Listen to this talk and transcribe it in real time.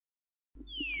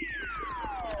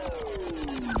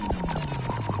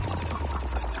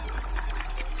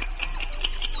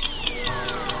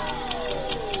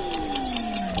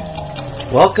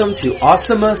Welcome to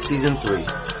Awesoma Season 3,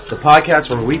 the podcast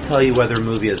where we tell you whether a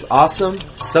movie is awesome,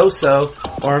 so-so,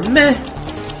 or meh.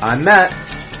 I'm Matt.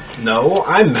 No,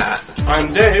 I'm Matt.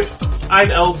 I'm Dave. I'm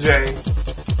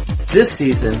LJ. This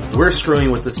season, we're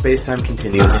screwing with the space-time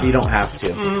continuum so you don't have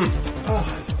to.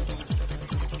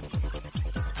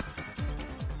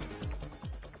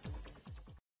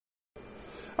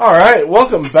 Alright,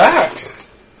 welcome back.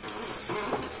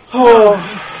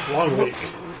 Oh, long week.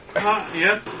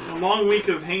 Yep, a long week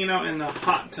of hanging out in the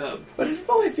hot tub. But it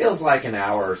only feels like an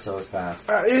hour or so has passed.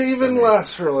 Even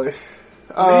less, really.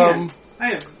 I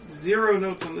have zero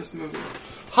notes on this movie.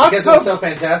 Hot because tub. it's so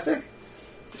fantastic?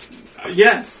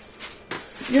 Yes.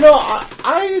 You know,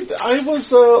 I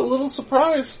was a little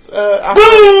surprised. Boom!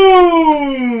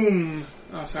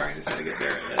 Oh, sorry, I just had to get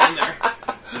there. In there.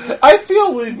 I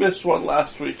feel we missed one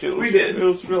last week. We did. It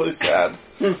was really sad.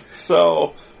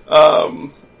 So,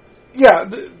 yeah,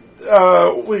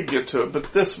 we get to it.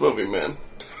 But this movie, man.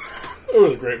 It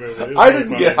was a great movie. I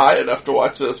didn't get high enough to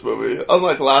watch this movie,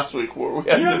 unlike last week where we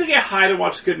had You don't have to get high to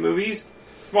watch good movies,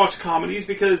 watch comedies,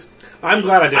 because I'm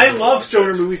glad I did. I love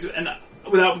stoner movies and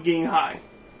without getting high.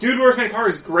 Dude, Where's My Car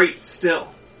is great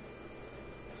still.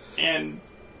 And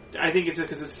I think it's just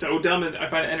because it's so dumb and I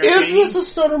find it entertaining. Is this a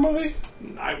stoner movie?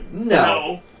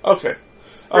 No. Okay.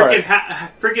 Alright.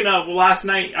 Last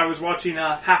night I was watching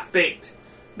Half Baked.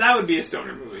 That would be a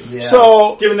stoner movie. Yeah.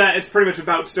 So, given that it's pretty much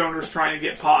about stoners trying to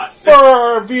get pot. For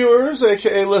our viewers,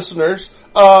 aka listeners,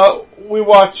 we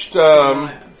watched,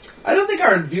 I don't think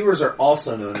our viewers are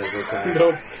also known as listeners.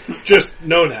 No, just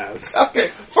known as. Okay,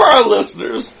 for our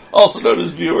listeners, also known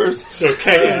as viewers. So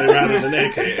KA rather than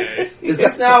AKA. Is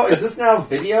this now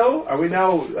video? Are we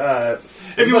now,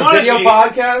 if you want a video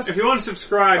podcast? If you want to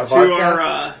subscribe to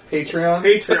our Patreon,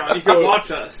 you can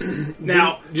watch us.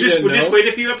 Now, just wait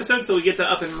a few episodes so we get that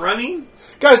up and running.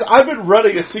 Guys, I've been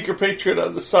running a secret Patreon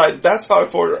on the side. That's how I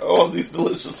order all these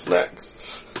delicious snacks.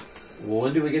 Well,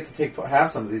 when do we get to have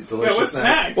some of these delicious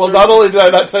snacks? Well, not only did I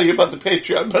not tell you about the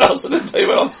Patreon, but I also didn't tell you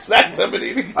about all the snacks I've been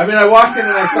eating. I mean, I walked in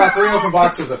and I saw 3 open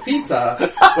boxes of pizza,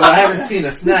 but I haven't seen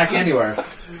a snack anywhere.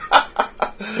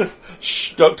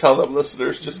 Shh, don't tell them,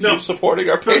 listeners. Just keep supporting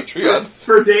our Patreon.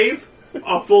 For Dave,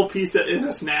 a full pizza is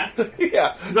a snack.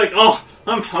 Yeah. He's like, oh,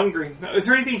 I'm hungry. Is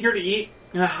there anything here to eat?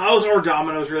 How's our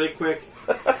Domino's really quick?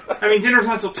 I mean, dinner's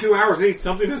not till 2 hours. I need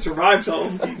something to survive till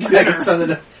dinner. I need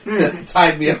something to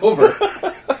tide me over.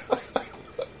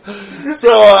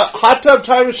 So, Hot Tub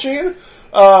Time Machine.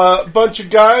 A bunch of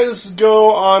guys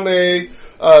go on a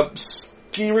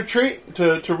ski retreat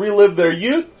to relive their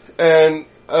youth, and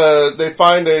they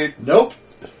find a... Nope.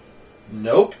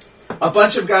 A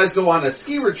bunch of guys go on a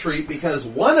ski retreat because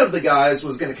one of the guys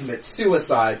was going to commit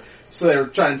suicide, so they were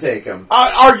trying to take him.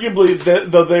 Arguably,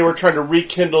 though, they were trying to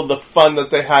rekindle the fun that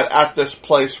they had at this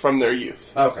place from their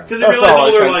youth. Okay. Because they realize all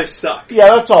their lives suck.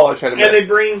 Yeah, that's all I kind of meant. And they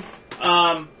bring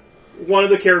one of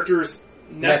the characters'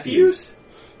 nephews.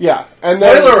 Yeah. And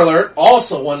Spoiler alert,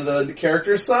 also one of the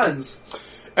characters' sons.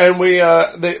 And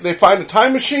they find a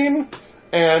time machine,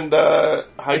 and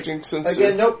hijinks ensue.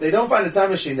 Again, nope, they don't find a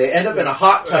time machine. They end up in a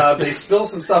hot tub, they spill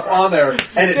some stuff on there, and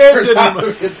it turns out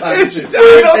to be a time machine.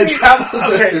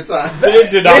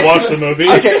 Dave did not watch the movie.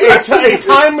 Okay, a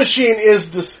time machine is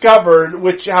discovered,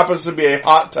 which happens to be a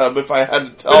hot tub, if I had to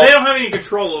tell. But they don't have any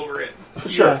control over it.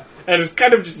 Sure. Yeah. And it's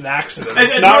kind of just an accident.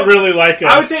 It's not really like a...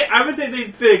 I would say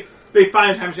they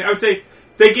find a time machine. I would say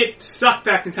they get sucked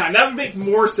back in time. That would make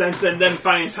more sense than them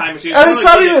finding a time machine. And it's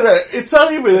not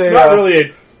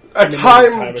really a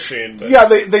time machine. But. Yeah,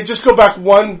 they just go back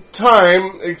one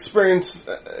time, experience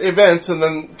events, and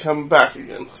then come back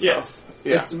again. So, yes.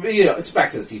 Yeah. It's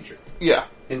Back to the Future. Yeah.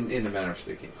 In a manner of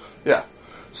speaking. Yeah.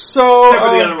 So,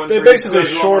 they basically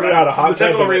shorted out a hot tub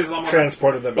and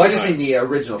transported them. Well, I just mean the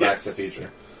original Back to the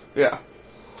Future. Yeah.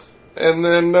 And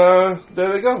then,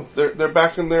 there they go. They're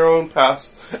back in their own past.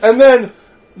 And then,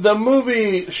 the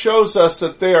movie shows us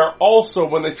that they are also,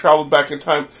 when they travel back in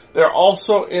time, they're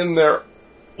also in their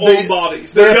old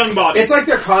bodies. Their young bodies. It's like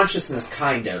their consciousness,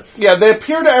 kind of. Yeah, they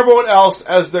appear to everyone else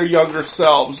as their younger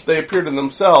selves. They appear to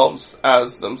themselves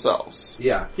as themselves.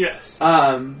 Yeah. Yes.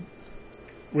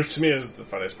 Which to me is the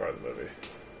funniest part of the movie.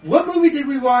 What movie did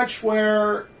we watch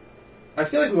where... I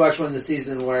feel like we watched one this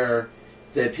season where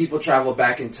the people traveled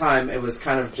back in time. It was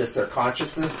kind of just their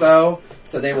consciousness, though.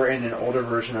 So they were in an older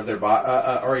version of their body,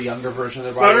 or a younger version of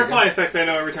their body. Butterfly Effect, I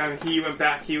know every time he went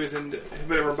back, he was in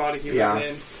whatever body he was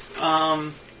in.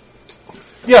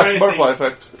 Yeah, Butterfly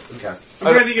Effect. Okay. I'm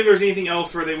trying to think if there was anything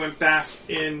else where they went back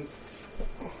in...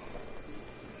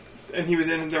 and he was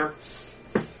in their,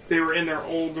 they were in their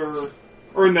older,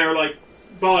 or in their like,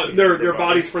 their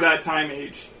bodies for that time.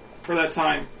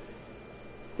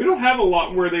 We don't have a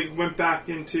lot where they went back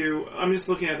into, I'm just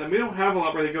looking at them, we don't have a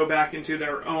lot where they go back into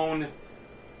their own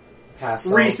past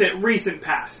recent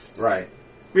past. Right.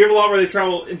 We have a lot where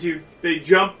they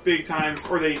jump big times,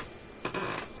 or they,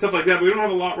 stuff like that, but we don't have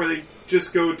a lot where they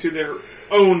just go to their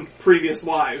own previous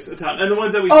lives a ton. And the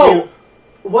ones that we do...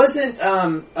 wasn't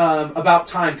About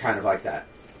Time kind of like that?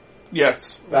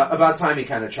 Yes. About Time he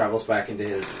kind of travels back into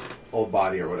his old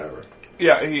body or whatever.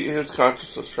 Yeah, his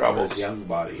consciousness travels. Or his young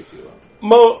body, if you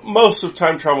will. Most of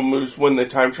time travel movies, when they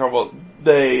time travel,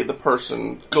 the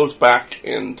person goes back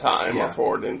in time or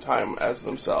forward in time as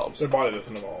themselves. Their body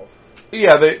doesn't evolve.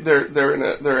 Yeah, they're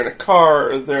in a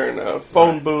car, or they're in a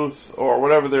phone booth, or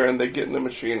whatever they're in. They get in the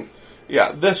machine.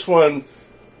 Yeah, this one,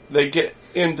 they get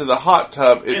into the hot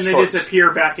tub. And they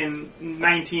disappear back in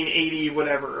 1980,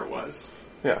 whatever it was.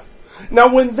 Yeah.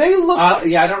 Now, when they look... I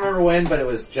don't remember when, but it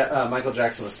was Michael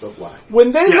Jackson was still black.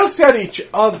 When they looked at each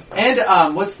other...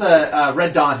 And, what's the...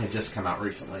 Red Dawn had just come out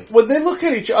recently. When they look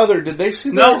at each other, did they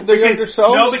see their younger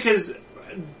selves? No, because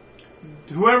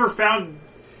whoever found...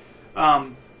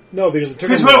 No,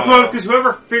 because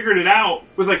whoever figured it out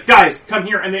was like, guys, come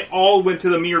here, and they all went to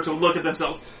the mirror to look at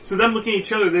themselves. So them looking at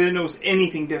each other, they didn't notice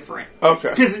anything different. Okay.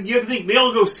 Because you have to think, they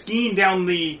all go skiing down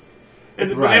the...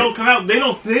 And when they all come out, they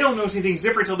don't notice anything's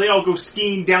different until they all go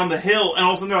skiing down the hill, and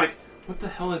all of a sudden they're like, what the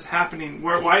hell is happening?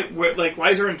 Why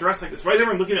is everyone dressed like this? Why is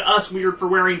everyone looking at us weird for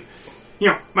wearing,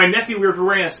 my nephew weird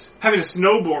for having a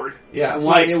snowboard? Yeah, and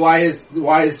why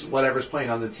is whatever's playing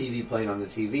on the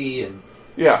TV, and...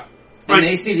 Yeah. And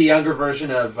they see the younger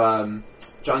version of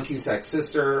John Cusack's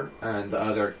sister and the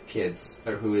other kids,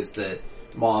 who is the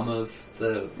mom of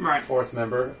the fourth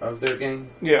member of their gang.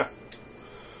 Yeah.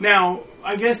 Now,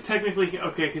 I guess technically,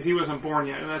 okay, because he wasn't born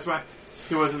yet, and that's why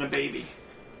he wasn't a baby.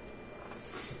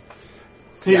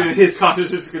 Yeah. His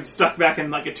consciousness gets stuck back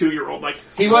in like a 2-year-old. Like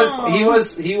he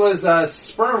was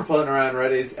sperm floating around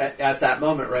ready at that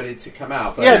moment, ready to come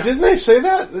out. But didn't they say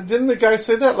that? Didn't the guy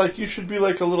say that? Like you should be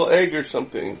like a little egg or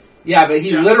something. Yeah, but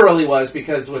he literally was,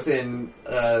 because within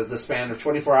the span of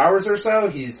 24 hours or so,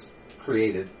 he's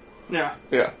created. Yeah.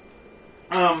 Yeah.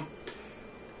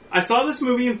 I saw this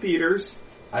movie in theaters.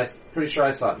 I'm pretty sure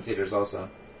I saw it in theaters also.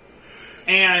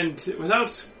 And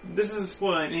this isn't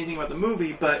spoiling anything about the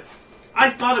movie, but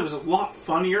I thought it was a lot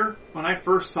funnier when I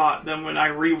first saw it than when I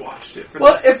rewatched it.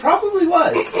 It probably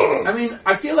was. I mean,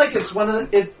 I feel like it's one of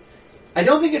the... I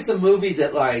don't think it's a movie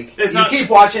that, keep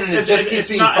watching and it just keeps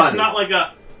being funny. It's not like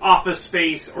a Office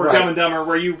Space or Dumb and Dumber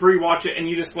where you rewatch it and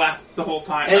you just laugh the whole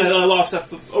time. And I laugh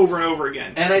stuff over and over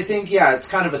again. And I think, it's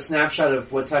kind of a snapshot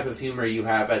of what type of humor you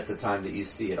have at the time that you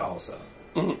see it also.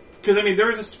 Because, there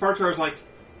was this part where I was like,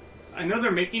 I know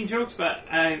they're making jokes, but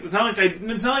it's not like I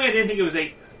didn't think it was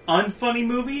a unfunny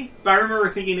movie, but I remember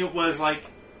thinking it was like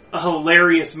a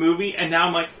hilarious movie, and now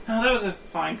I'm like, oh, that was a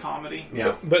fine comedy.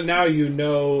 Yeah. But now you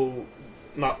know,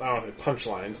 I don't know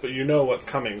punchlines, but you know what's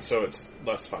coming, so it's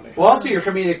less funny. Well, also your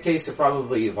comedic tastes have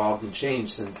probably evolved and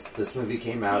changed since this movie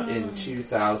came out in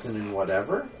 2000 and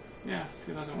whatever. Yeah,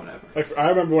 2000 whatever. I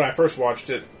remember when I first watched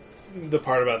it, the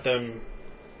part about them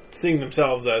seeing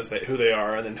themselves as who they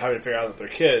are, and then having to figure out that they're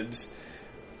kids.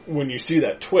 When you see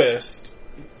that twist,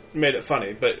 made it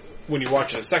funny. But when you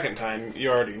watch it a second time, you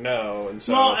already know. And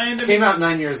so it came out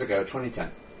 9 years ago,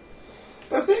 2010.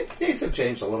 But things have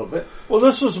changed a little bit. Well,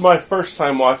 this was my first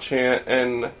time watching it,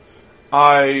 and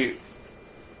I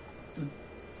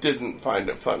didn't find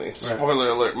it funny. Right. Spoiler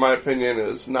alert, my opinion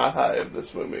is not high of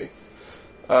this movie.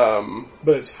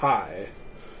 But it's high.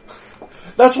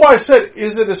 That's why I said,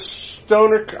 is it a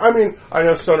stoner... I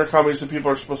know stoner comedies and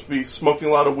people are supposed to be smoking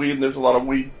a lot of weed and there's a lot of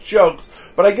weed jokes,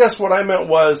 but I guess what I meant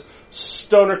was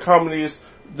stoner comedies,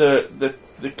 the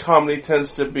comedy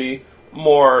tends to be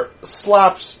more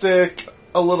slapstick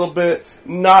a little bit,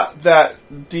 not that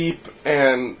deep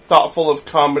and thoughtful of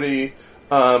comedy,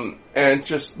 and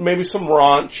just maybe some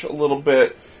raunch a little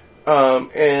bit.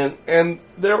 And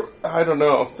there, I don't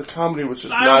know, the comedy was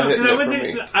just not hitting it for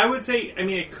me. I would say,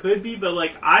 it could be, but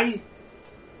I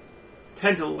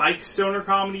tend to like stoner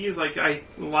comedies. I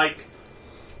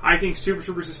think Super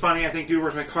Troopers is funny. I think Dude,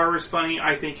 Where's My Car is funny.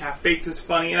 I think Half Baked is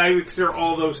funny, and I would consider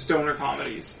all those stoner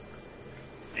comedies.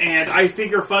 And I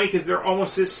think they're funny because they're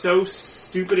almost just so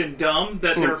stupid and dumb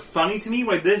that they're funny to me.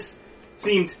 Like this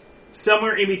seemed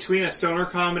somewhere in between a stoner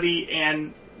comedy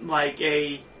and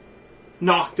a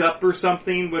Knocked Up or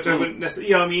something, which I wouldn't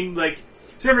necessarily,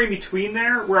 somewhere in between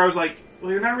there, where I was like,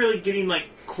 well, you're not really getting,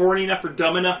 corny enough or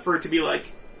dumb enough for it to be,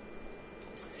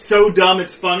 so dumb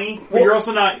it's funny, but you're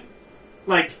also not,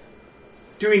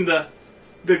 doing the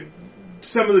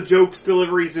some of the jokes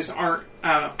deliveries just aren't.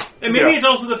 I don't know. And maybe it's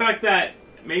also the fact that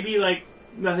maybe like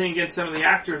nothing against some of the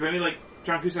actors, maybe like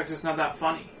John Cusack's just not that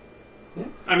funny. Yeah.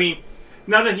 I mean,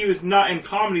 not that he was not in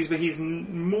comedies, but he's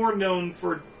more known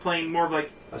for playing more of like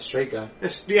a straight guy.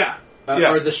 Yeah.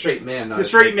 Or the straight man, not the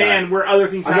straight man, guy. Where other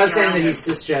things I'm happen not saying around that him. he's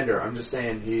cisgender. I'm just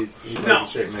saying he's No. a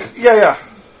straight man. Yeah.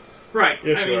 Right.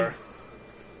 Yes, I you mean, are.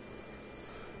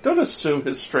 Don't assume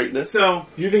his straightness. So,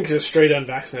 You think he's a straight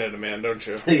unvaccinated man, don't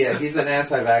you? Yeah, he's an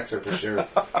anti-vaxxer for sure.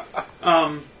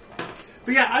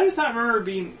 but yeah, I just not remember it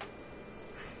being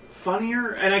funnier,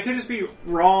 and I could just be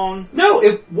wrong. No,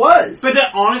 it was. But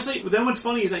then what's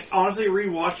funny is like honestly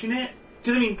rewatching it,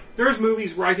 because I mean, there's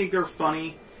movies where I think they're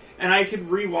funny, and I could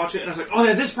rewatch it, and I was like, oh,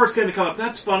 yeah, this part's going to come up.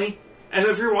 That's funny. As I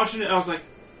was rewatching it, I was like,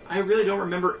 I really don't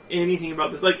remember anything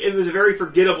about this. Like, it was very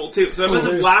forgettable too. So I must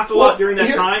have laughed a lot during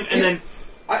that time, and then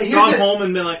gone home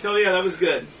and been like, oh yeah, that was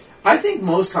good. I think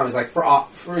most comedies, like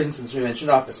for instance, we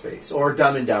mentioned Office Space or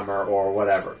Dumb and Dumber or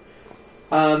whatever.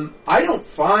 I don't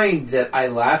find that I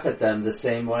laugh at them the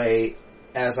same way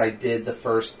as I did the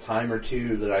first time or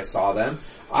two that I saw them.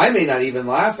 I may not even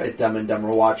laugh at Dumb and Dumber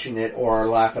watching it, or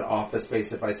laugh at Office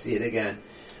Space if I see it again.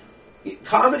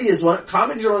 Comedies are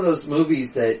one of those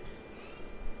movies that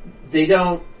they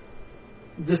don't.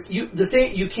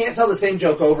 You can't tell the same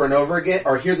joke over and over again,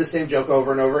 or hear the same joke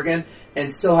over and over again,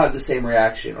 and still have the same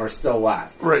reaction, or still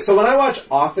laugh. Right. So when I watch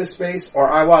Office Space, or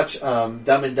I watch Dumb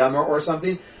and Dumber or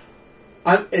something,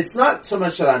 it's not so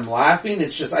much that I'm laughing,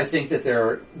 it's just I think that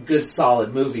they're good,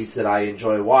 solid movies that I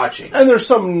enjoy watching. And there's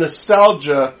some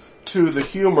nostalgia to the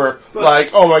humor,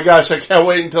 like, oh my gosh, I can't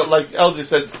wait until, like LG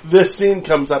said, this scene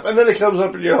comes up, and then it comes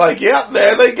up and you're like, yeah,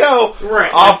 there they go,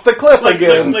 right, off the cliff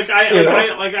again.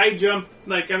 I jump,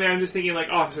 like, I mean, I'm just thinking, like,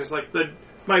 officers, like,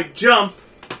 my jump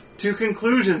to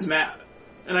conclusions map,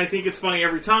 and I think it's funny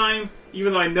every time,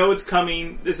 even though I know it's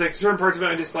coming, there's, like, certain parts of it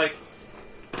I'm just, like,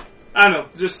 I don't know,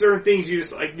 just certain things you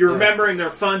just, like, you remember and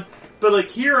they're fun. But, like,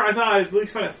 here, I thought I'd at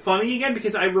least find it funny again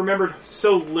because I remembered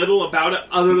so little about it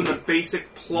other than the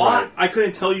basic plot. Right. I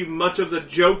couldn't tell you much of the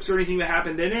jokes or anything that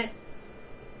happened in it.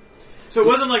 So it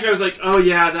wasn't like I was like, oh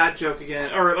yeah, that joke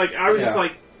again. Or, like, I was just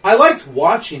like... I liked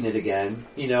watching it again.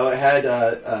 You know, it had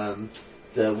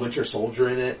the Winter Soldier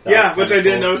in it. Yeah, which I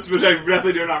didn't notice, which I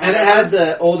definitely do not remember. And it had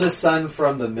the oldest son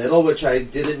from the middle, which I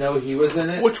didn't know he was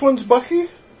in it. Which one's Bucky?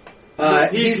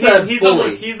 He's the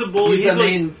bully. He's the bully. He's the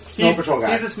main Snow Patrol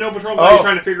guy. He's the Snow Patrol guy who's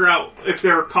trying to figure out if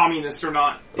they're communists or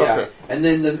not. Yeah. Okay. And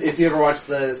then if you ever watched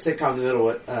the sitcom The Middle,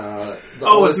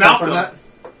 it's Malcolm.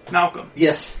 Malcolm.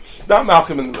 Yes. Not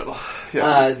Malcolm in the Middle.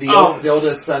 Yeah. The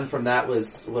oldest son from that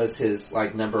was his his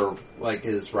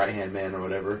right hand man or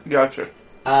whatever. Gotcha.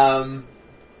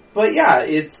 But yeah,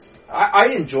 I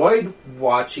enjoyed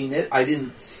watching it. I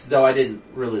didn't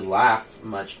really laugh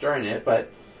much during it,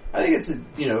 but I think it's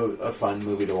a fun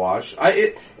movie to watch.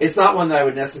 It's not one that I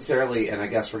would necessarily, and I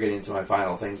guess we're getting into my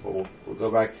final things, but we'll go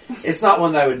back. It's not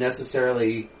one that I would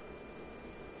necessarily,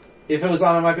 if it was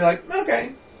on, I might be like,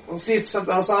 okay, we'll see if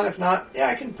something else on. If not, yeah,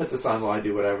 I can put this on while I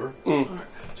do whatever. Right.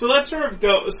 So let's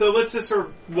just sort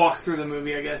of walk through the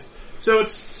movie, I guess. So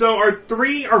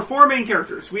our four main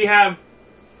characters. We have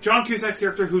John Cusack's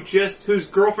character whose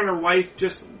girlfriend or wife,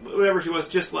 just whatever she was,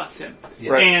 just left him.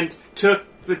 Yeah. Right. And took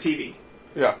the TV.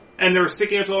 Yeah. And they were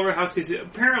sticking it all over the house because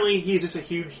apparently he's just a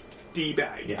huge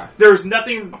D-bag. Yeah. There's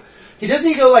nothing... He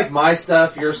doesn't go like my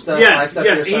stuff, your stuff, my stuff,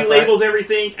 your stuff. He labels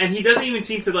everything, and he doesn't even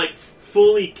seem to like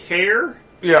fully care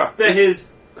that his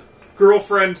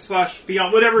girlfriend /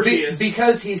 fiance, whatever she is.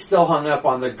 Because he's still hung up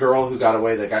on the girl who got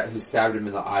away, the guy who stabbed him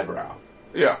in the eyebrow.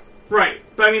 Yeah. Right.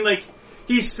 But I mean, like,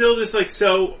 he's still just like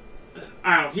so...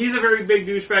 I don't know. He's a very big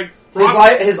douchebag.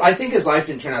 I think his life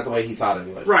didn't turn out the way he thought it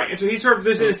would. Right, and so he's sort of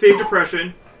this in a state of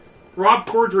depression. Rob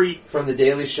Corddry from The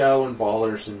Daily Show and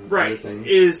Ballers and other things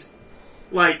is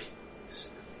like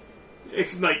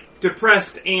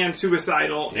depressed and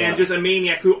suicidal and just a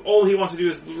maniac who all he wants to do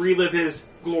is relive his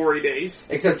glory days.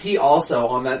 Except he also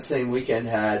on that same weekend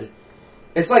had.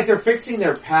 It's like they're fixing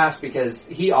their past because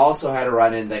he also had a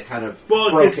run-in that kind of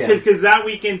broke him. Because that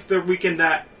weekend, the weekend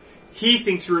that he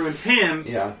thinks ruined him,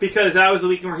 because that was the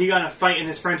weekend where he got in a fight and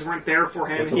his friends weren't there for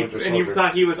him, and he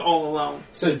thought he was all alone.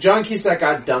 So John Cusack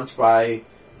got dumped by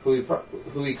who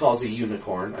he calls a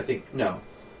unicorn. I think what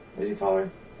does he call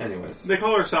her? Anyways, they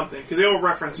call her something because they all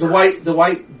reference the her. the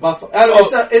white buffalo.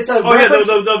 It's a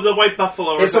the white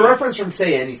buffalo. It's a reference from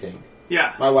Say Anything.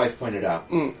 Yeah, my wife pointed out.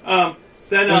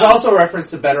 Then there's also a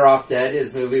reference to Better Off Dead,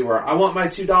 his movie where I want my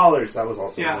 $2. That was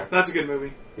also in there. That's a good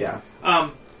movie. Yeah.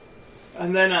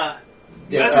 And then,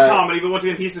 that's a comedy, but once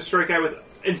again, he's a straight guy with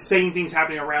insane things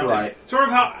happening around him. Sort of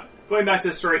how going back to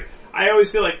the story, I always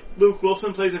feel like Luke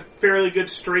Wilson plays a fairly good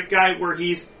straight guy where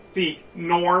he's the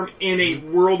norm in a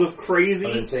world of crazy.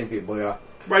 Of insane people, yeah.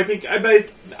 But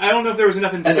I don't know if there was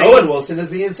enough insane. And Owen Wilson is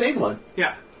the insane one.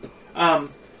 Yeah. And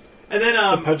then,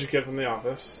 the pudgy kid from The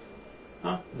Office.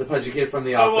 Huh? The pudgy kid from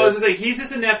The Oh, well, I was Office. going to say, he's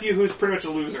just a nephew who's pretty much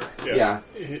a loser. Yeah.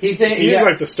 He's yeah.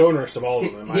 like the stonerest of all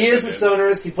of them. He is a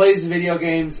stonerist. He plays video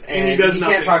games, and he does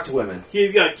nothing. can't talk to women. He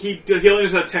only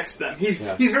knows how to text them. He's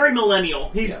very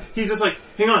millennial. He's just like,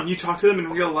 hang on, you talk to them in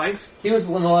real life? He was a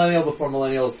millennial before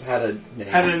millennials had a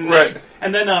name. Right.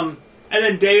 And then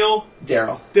Daryl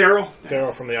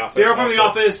from The Office. Daryl from The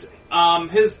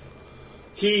Office.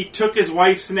 He took his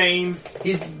wife's name.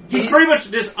 He's pretty much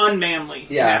just unmanly.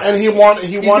 Yeah. And he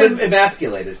He's wanted been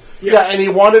emasculated. Yeah, and he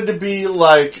wanted to be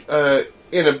like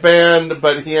in a band,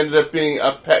 but he ended up being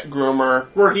a pet groomer.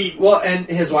 And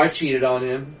his wife cheated on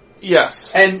him.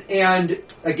 Yes. And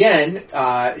again,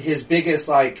 his biggest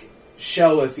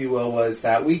show, if you will, was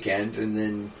That Weekend, and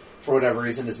then for whatever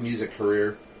reason his music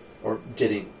career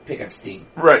didn't pick up steam.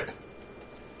 Right.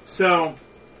 So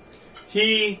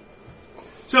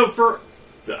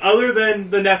other than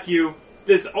the nephew,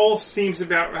 this all seems to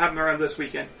happen around this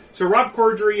weekend. So Rob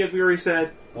Corddry, as we already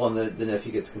said. Well, and the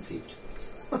nephew gets conceived.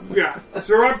 Yeah.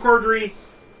 So Rob Corddry.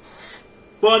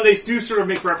 Well, and they do sort of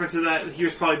make reference to that. He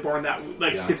was probably born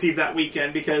conceived that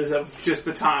weekend because of just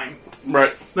the time.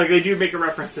 Right. They do make a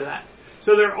reference to that.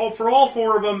 So for all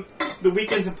four of them, the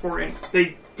weekend's important.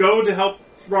 They go to help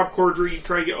Rob Corddry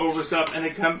try to get over stuff, and they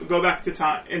go back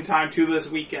in time to this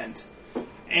weekend.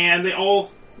 And they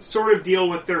all sort of deal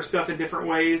with their stuff in different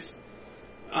ways.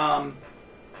 The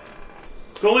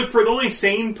only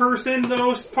sane person, the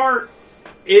most part,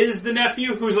 is the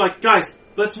nephew, who's like, guys,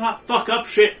 let's not fuck up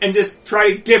shit and just try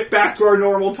to get back to our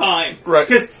normal time. Right.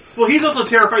 Because, he's also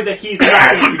terrified that he's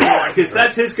not going to be born, because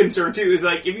that's his concern too, is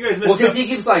if you guys miss because he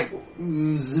keeps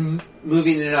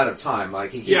moving in and out of time.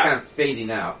 He keeps kind of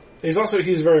fading out. He's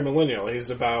very millennial. He's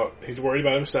worried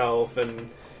about himself,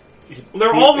 and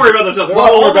they're all worried about themselves. They're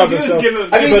all worried about themselves.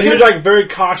 But he's very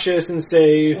cautious and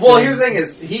safe. Well, here's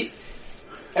the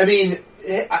thing: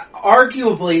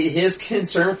 arguably his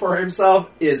concern for himself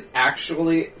is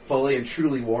actually fully and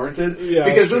truly warranted. Yeah,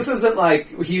 because this isn't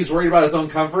he's worried about his own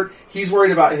comfort; he's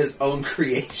worried about his own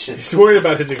creation. He's worried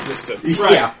about his existence.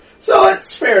 Right. Yeah, so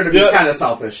it's fair to be kind of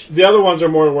selfish. The other ones are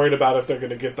more worried about if they're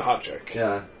going to get the hot chick.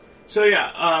 Yeah. So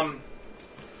I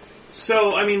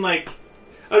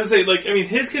was going to say,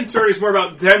 his concern is more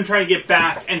about them trying to get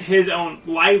back and his own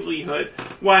livelihood.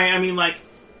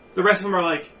 The rest of them are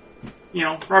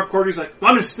Rob Corddry's well,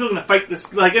 I'm still going to fight this.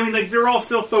 They're all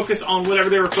still focused on whatever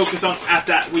they were focused on at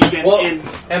that weekend. Well,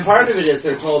 and part of it is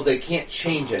they're told they can't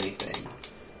change anything.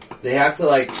 They have to,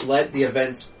 let the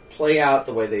events play out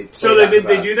the way they play out. So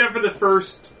they do that for the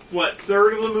first,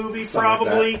 third of the movie, Something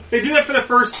probably? like They do that for the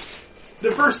first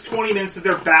 20 minutes that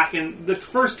they're back in, the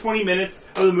first 20 minutes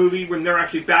of the movie when they're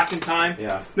actually back in time.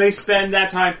 Yeah. They spend that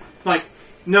time,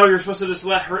 no, you're supposed to just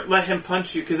let him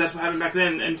punch you because that's what happened back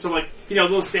then. And so,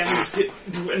 they'll stand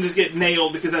and just get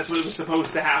nailed because that's what was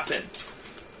supposed to happen.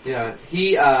 Yeah.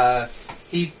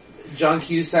 John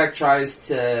Cusack tries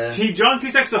to... John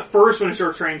Cusack's the first one to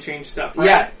start trying to change stuff,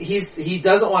 right? Yeah, he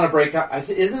doesn't want to break up.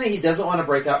 Isn't it? He doesn't want to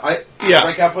break up.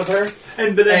 Break up with her,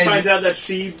 but then finds out that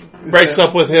she breaks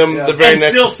up with him the very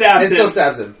next. Still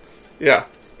stabs him. Yeah,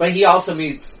 but he also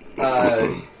meets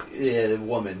a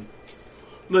woman,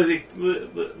 Lizzie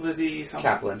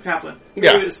Kaplan.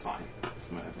 Yeah, it's fine.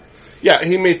 Whatever. Yeah,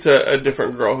 he meets a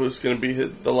different girl who's going to be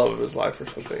the love of his life or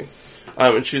something.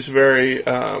 And she's very...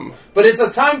 But it's a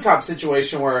time cop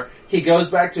situation where he goes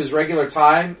back to his regular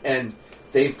time, and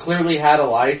they've clearly had a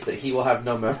life that he will have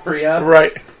no memory of.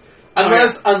 Right.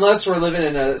 Unless we're living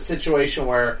in a situation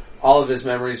where all of his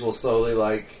memories will slowly,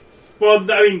 Well,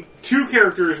 two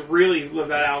characters really live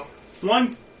that out.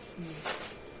 One,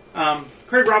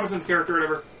 Craig Robinson's character,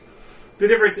 whatever, the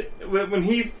difference,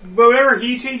 whatever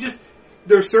he changes,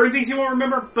 there's certain things he won't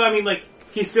remember, but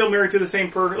he's still married to the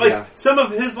same person. Some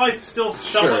of his life still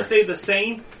somewhat stay the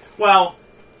same, while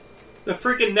the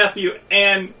freaking nephew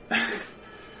and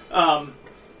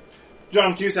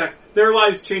John Cusack, their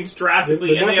lives changed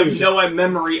drastically, and they have no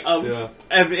memory of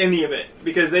any of it,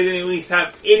 because they didn't at least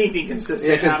have anything consistent.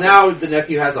 Yeah, because now the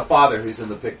nephew has a father who's in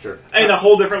the picture. And a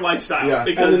whole different lifestyle. Yeah.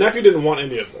 Because and the nephew didn't want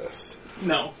any of this.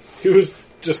 No. He was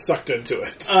just sucked into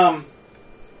it.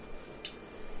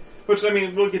 Which,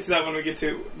 we'll get to that when we get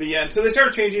to the end. So they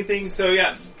started changing things. So,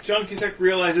 John Cusack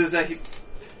realizes that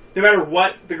no matter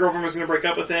what, the girlfriend was going to break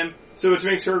up with him. So it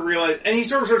makes her realize... And he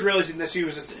sort of starts realizing that she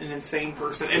was just an insane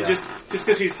person. And just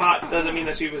because she's hot doesn't mean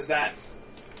that she was that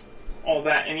all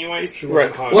that anyways. She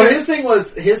wasn't Right. hot. Well, his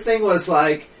thing was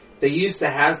like they used to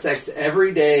have sex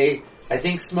every day. I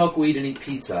think smoke weed and eat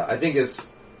pizza. I think it's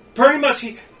Pretty much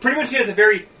he has a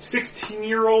very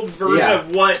 16-year-old version Yeah.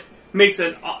 of what makes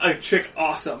a chick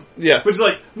awesome. Yeah. Which is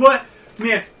like, what?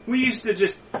 Man, we used to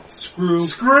just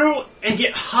screw and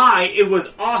get high. It was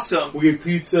awesome. we get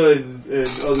pizza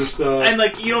and other stuff. And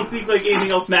like, you don't think like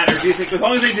anything else matters. You think as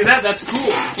long as they do that, that's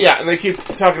cool. Yeah, and they keep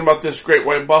talking about this great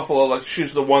white buffalo like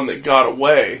she's the one that got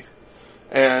away.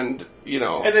 And,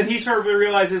 And then he sort of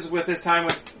realizes with his time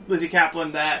with Lizzie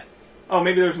Kaplan that, oh,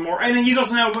 maybe there's more. And then he's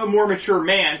also now a more mature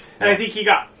man. And I think he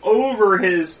got over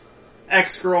his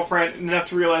ex-girlfriend enough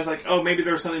to realize, like, oh, maybe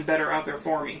there's something better out there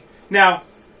for me. Now,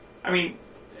 I mean,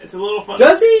 it's a little fun.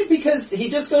 Does he? Because he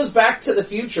just goes back to the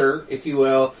future, if you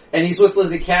will, and he's with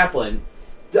Lizzie Kaplan.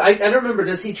 I don't remember.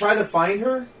 Does he try to find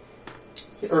her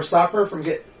or stop her from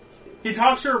get? He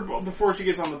talks to her before she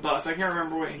gets on the bus. I can't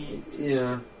remember what he.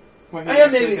 Yeah. What he Yeah,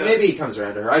 actually does. maybe he comes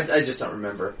around to her. I just don't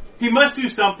remember. He must do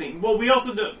something. Well, we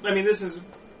also do. I mean,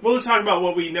 we'll just talk about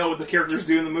what we know what the characters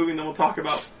do in the movie, and then we'll talk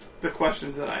about the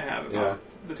questions that I have about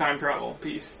the time travel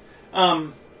piece.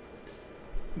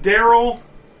 Daryl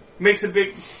makes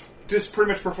just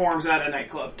pretty much performs at a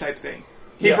nightclub type thing.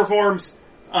 He performs,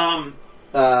 Black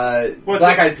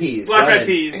Eyed Peas. Black Eyed Running.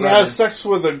 Peas. he has sex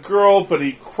with a girl, but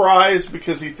he cries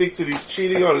because he thinks that he's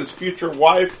cheating on his future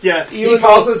wife. Yes. He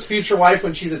calls his future wife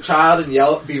when she's a child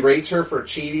and berates her for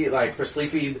cheating, like for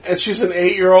sleeping. And she's an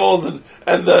 8-year-old, and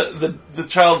the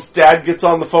child's dad gets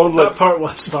on the phone That like, part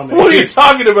was funny. what are you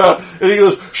talking about? And he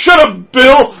goes, shut up,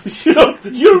 Bill! You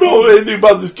don't know anything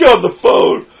about this. Get on the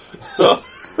phone. So,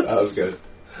 That was good.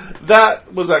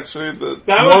 that was actually That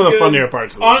One was of the good. funnier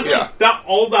parts of it. Honestly, Yeah. that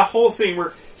whole scene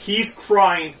where he's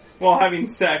crying while having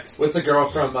sex. With the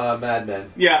girl from Mad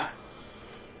Men. Yeah.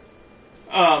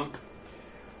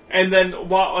 And then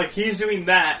while like he's doing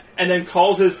that, and then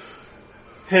calls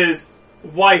his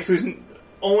wife, who's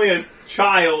only a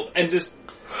child, and just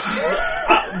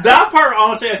that part,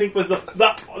 honestly, I think was the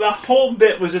whole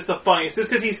bit was just the funniest, just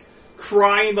because he's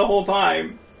crying the whole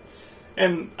time.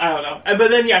 And I don't know. But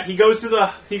then he goes to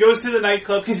the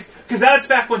nightclub because that's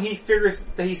back when he figures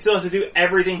that he still has to do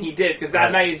everything he did, because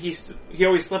that night he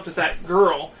always slept with that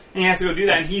girl and he has to go do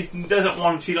that, and he doesn't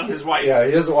want to cheat on his wife. Yeah,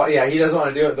 he doesn't want. Yeah, he doesn't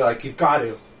want to do it. They're like, you've got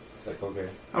to. It's like, okay.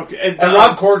 Okay. And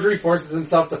Rob Corddry forces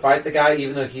himself to fight the guy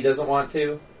even though he doesn't want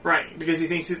to. Right, because he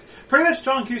thinks it's pretty much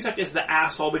John Cusack is the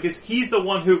asshole because he's the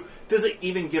one who doesn't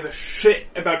even give a shit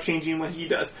about changing what he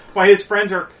does. While his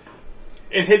friends are,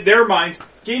 in their minds,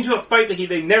 getting into a fight that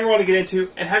they never want to get into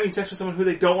and having sex with someone who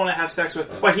they don't want to have sex with.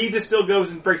 While he just still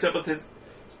goes and breaks up with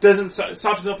doesn't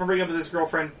stop himself from breaking up with his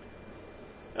girlfriend.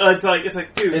 It's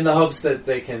like, dude, In the hopes that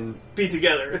they can. be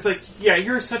together. It's like, yeah,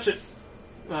 you're such a,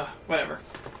 whatever.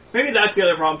 Maybe that's the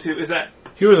other problem too, is that,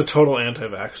 He was a total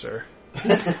anti-vaxxer.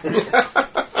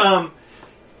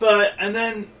 and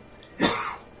then,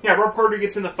 Rob Corddry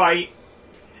gets in the fight,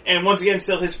 and once again,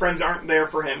 still his friends aren't there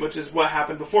for him, which is what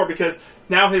happened before, because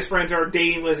now his friends are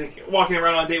dating walking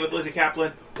around on a date with Lizzie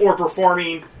Kaplan, or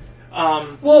performing,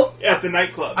 at the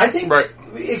nightclub. I think, Right.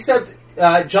 except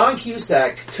John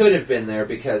Cusack could have been there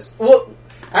because,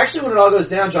 actually when it all goes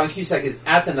down, John Cusack is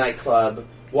at the nightclub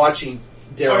watching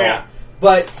Daryl. Oh, yeah.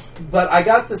 But I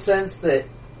got the sense that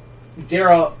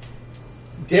Daryl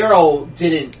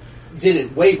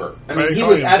didn't waver. I mean, Right, he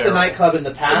was calling him at the Daryl. nightclub in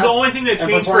the past. The only thing that and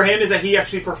changed for performed- him is that he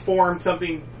actually performed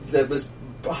something. that was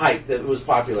hype, that was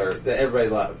popular, that everybody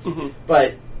loved. Mm-hmm.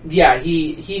 But yeah,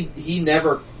 he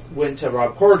never went to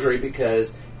Rob Corddry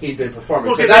because he'd been performing.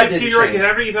 Well, So because that didn't you're right, change. because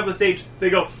after he gets off the stage, they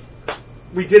go,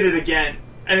 "We did it again,"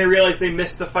 and they realize they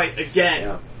missed the fight again.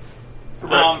 Yeah.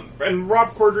 And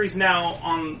Rob Corddry's now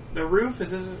on the roof.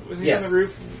 Was he Yes. on the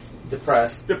roof?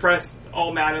 Depressed. Depressed,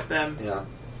 all mad at them. Yeah.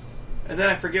 And then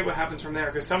I forget what happens from there,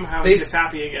 because somehow They he's just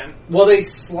happy again. Well, they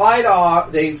slide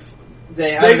off. They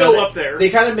They I don't go know, up there. They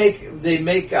kind of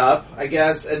make up, I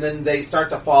guess, and then they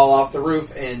start to fall off the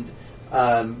roof, and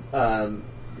Mr.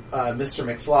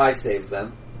 McFly saves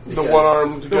them. The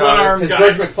one-armed guy. one-armed Because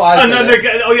guy. George McFly's in Another it. guy.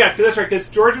 Oh yeah, that's right. Because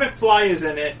George McFly is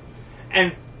in it,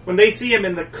 and when they see him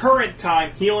in the current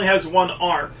time, he only has one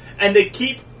arm, and they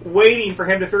keep waiting for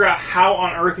him to figure out how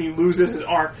on earth he loses his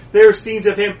arm. There are scenes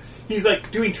of him. He's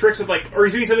like doing tricks with or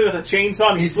he's doing something with a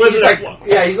chainsaw. And He's slips it like, up.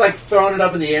 he's like throwing it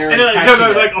up in the air. And then catching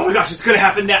it. like, oh my gosh, it's gonna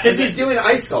happen now. Because And he's then- doing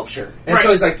ice sculpture. And Right.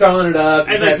 so he's like throwing it up.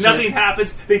 and like catching nothing it.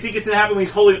 happens. They think it's gonna happen when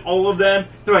he's holding all of them.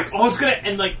 They're like, oh, it's gonna,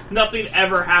 and like nothing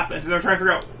ever happens. And they're trying to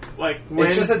figure out like when.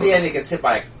 It's just at the end it gets hit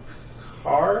by a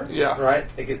car. Yeah. Right?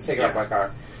 It gets taken Yeah. out by a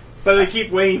car. But they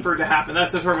keep waiting for it to happen.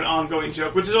 That's a sort of an ongoing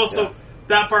joke, which is also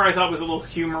That part I thought was a little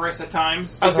humorous at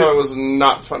times. I thought it was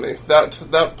not funny.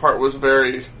 That part was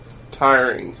very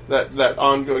tiring. That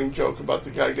ongoing joke about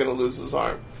the guy going to lose his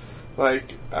arm.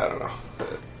 Like, I don't know.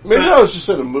 Maybe I was just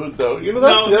in a mood, though. You know,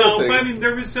 that's the other thing. But I mean,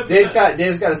 there was some... Dave's got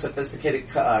a sophisticated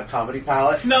comedy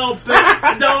palette. No, but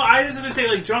I just want to say,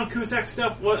 like, John Cusack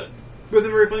stuff wasn't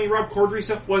very funny. Rob Corddry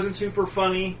stuff wasn't super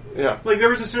funny. Yeah. Like, there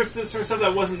was a sort of stuff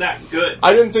that wasn't that good.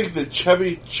 I didn't think that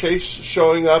Chevy Chase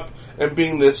showing up and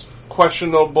being this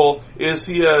questionable, is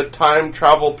he a time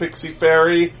travel pixie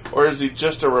fairy, or is he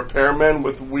just a repairman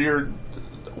with weird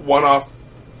one-off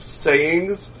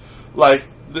sayings? Like,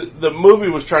 the movie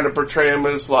was trying to portray him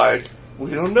as like,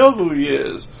 we don't know who he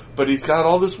is, but he's got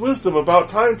all this wisdom about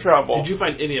time travel. Did you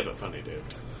find any of it funny, dude?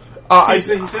 I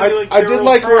did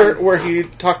like where he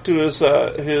talked to his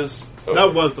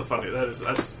that was the funny. That's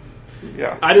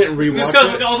yeah. I didn't rewatch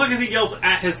it. Also because he yells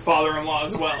at his father-in-law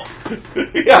as well.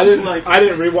 Yeah, I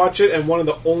didn't rewatch it, and one of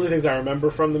the only things I remember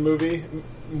from the movie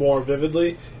more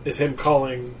vividly is him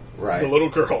calling the little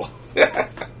girl.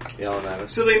 Yelling at her.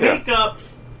 So they make up.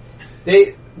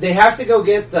 They have to go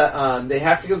get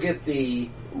the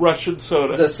Russian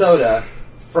soda. The soda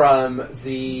from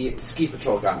the ski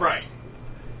patrol guys. Right.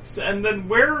 So, and then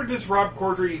where does Rob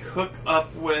Corddry hook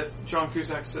up with John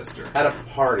Cusack's sister? At a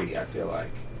party, I feel like.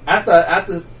 At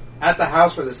the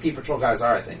house where the ski patrol guys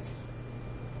are, I think.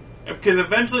 Because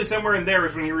eventually somewhere in there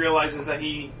is when he realizes that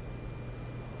I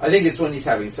think it's when he's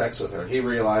having sex with her. He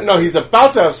realizes... No, he's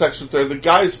about to have sex with her. The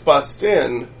guys bust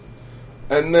in,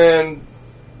 and then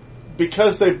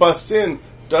because they bust in,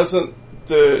 doesn't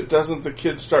the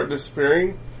kid start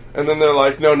disappearing? And then they're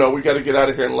like, no, we got to get out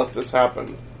of here and let this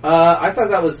happen. I thought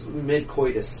that was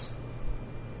mid-coitus.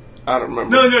 I don't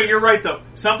remember. No, you're right though.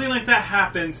 Something like that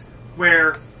happens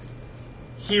where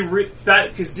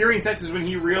because during sex is when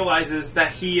he realizes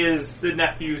that he is the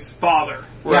nephew's father.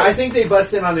 Right. Yeah, I think they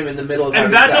bust in on him in the middle of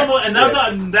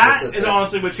that is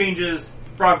honestly what changes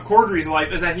Rob Corddry's life,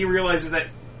 is that he realizes that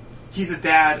he's a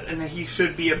dad and that he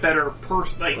should be a better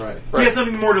person. Like, he has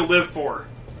something more to live for.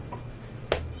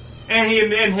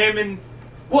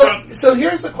 So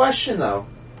here's the question, though.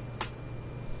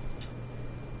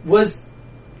 Was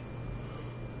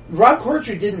Rob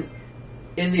Corddry didn't,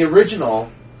 in the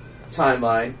original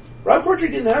timeline, Rob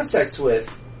Corddry didn't have sex with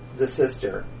the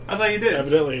sister. I thought you did.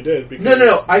 Evidently you did. Because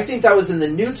No. I think that was in the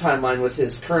new timeline with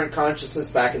his current consciousness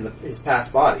back in his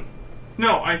past body.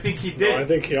 No, I think he did. No, I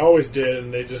think he always did,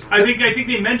 and they just... I think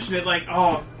they mentioned it like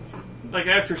I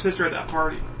have your sister at that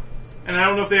party. And I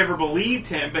don't know if they ever believed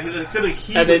him, but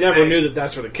they never knew that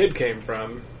that's where the kid came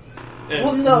from.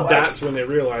 And that's when they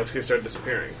realized he started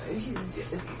disappearing.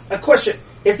 A question.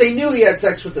 If they knew he had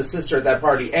sex with the sister at that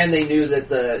party, and they knew that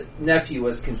the nephew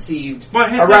was conceived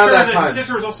around that time... His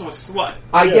sister was also a slut.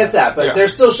 I get that, but there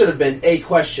still should have been a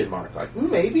question mark. Like,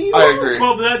 maybe? I agree.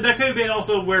 Well, that could have been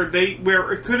also where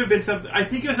it could have been something... I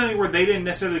think it was something where they didn't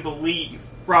necessarily believe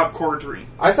Rob Corddry.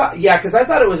 Because I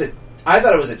thought it was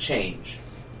a change.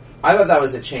 I thought that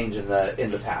was a change in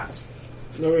the past.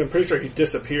 No, I'm pretty sure he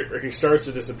disappeared, or he starts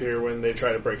to disappear when they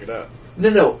try to break it up.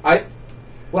 No.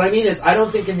 What I mean is, I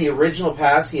don't think in the original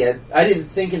past I didn't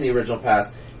think in the original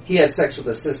past he had sex with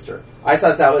a sister. I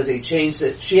thought that was a change,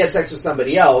 that she had sex with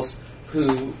somebody else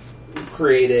who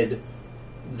created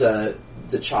the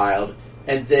child,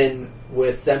 and then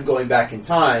with them going back in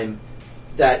time,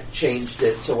 that changed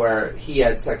it to where he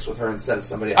had sex with her instead of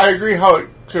somebody else. I agree how it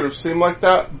could have seemed like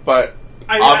that, but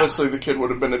obviously the kid would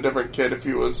have been a different kid if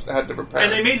he had different parents.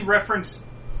 And they made reference...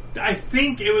 I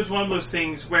think it was one of those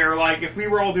things where, like, if we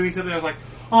were all doing something, I was like,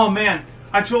 oh man,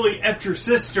 I totally effed your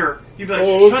sister. You'd be like,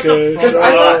 shut the fuck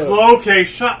up. Okay,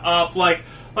 shut up. Like,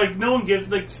 no one gives,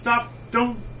 like, stop,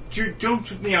 don't,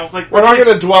 like... We're not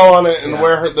going to dwell on it and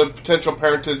where the potential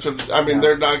parentage of... I mean,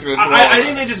 they're not going to dwell on I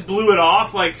think they just blew it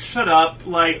off, like, shut up,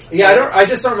 like... Yeah, I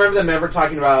just don't remember them ever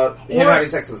talking about him having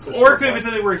sex with the sister. Or it could have been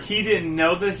something where he didn't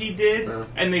know that he did,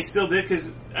 and they still did,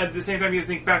 because at the same time, you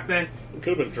think back then... He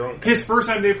could have been drunk. His first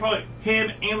time, him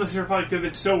and the sister probably could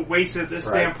have been so wasted at this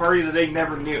damn party that they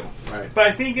never knew. Right. But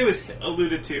I think it was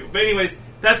alluded to. But anyways,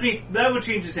 that what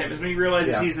changes him, is when he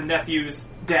realizes he's the nephew's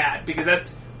dad, because that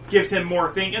gives him more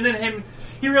thing. And then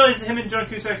he realizes him and John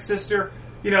Cusack's sister,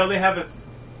 they have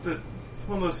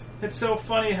one of those, it's so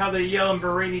funny how they yell and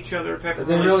berate each other.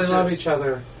 They really love each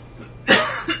other.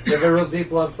 They have a real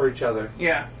deep love for each other.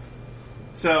 Yeah.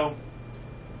 So,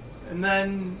 and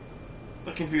then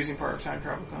the confusing part of time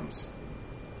travel comes.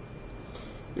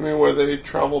 You mean where they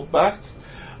traveled back?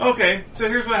 Okay, so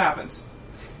here's what happens.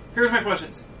 Here's my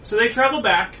questions. So they travel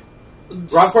back.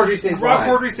 Rob Corddry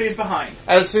stays behind.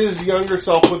 As his younger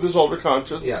self with his older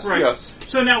conscience. Yes. Right. Yes.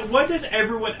 So now, what does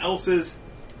everyone else's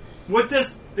what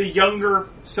does the younger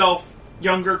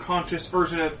conscious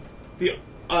version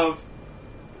of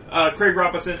Craig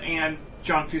Robinson and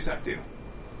John Cusack do?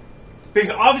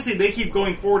 Because obviously they keep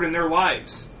going forward in their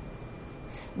lives.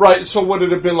 Right, so would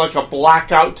it have been like a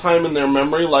blackout time in their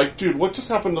memory? Like, dude, what just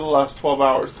happened to the last 12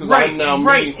 hours? Because I'm now me.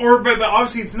 Right, but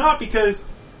obviously it's not, because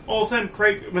all of a sudden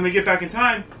Craig, when they get back in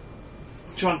time,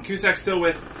 John Cusack's still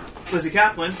with Lizzie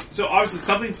Kaplan, so obviously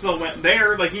something still went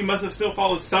there. Like, he must have still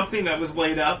followed something that was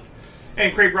laid up.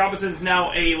 And Craig Robinson's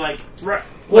now a,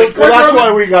 well, that's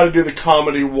why we got to do the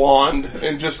comedy wand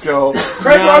and just go,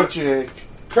 magic.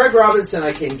 Craig Robinson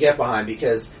I can get behind,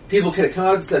 because people could have come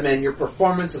out and said, man, your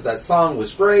performance of that song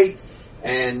was great,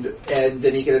 and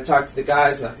then he could have talked to the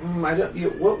guys, like,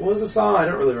 what was the song? I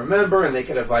don't really remember, and they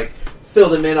could have, like,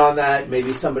 filled him in on that.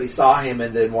 Maybe somebody saw him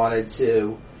and then wanted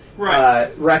to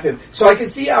rep him. So I can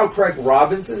see how Craig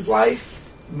Robinson's life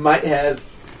might have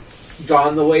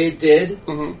gone the way it did.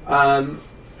 Mm-hmm.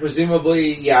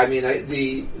 Presumably,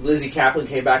 the Lizzie Kaplan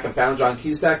came back and found John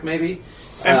Cusack, maybe.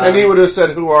 And he would have said,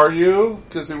 "Who are you?"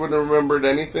 Because he wouldn't have remembered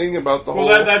anything about the whole...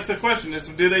 Well, that's the question, is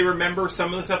do they remember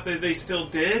some of the stuff that they still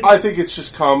did? I think it's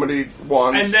just comedy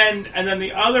one. And then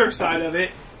the other side of it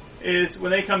is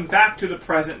when they come back to the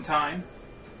present time,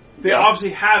 they obviously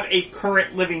have a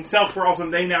current living self where all of a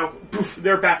sudden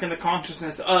they're back in the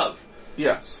consciousness of.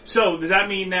 Yes. So, does that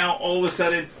mean now all of a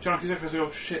sudden John Cusack goes, oh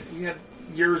shit, we've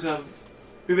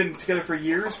been together for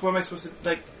years? What am I supposed to,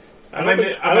 like... Am I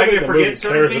going to forget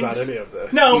certain things? About any of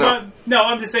this. No,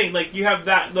 I'm just saying, like, you have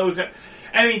those...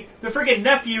 I mean, the freaking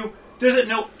nephew doesn't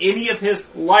know any of his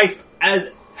life as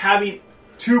having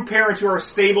two parents who are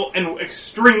stable and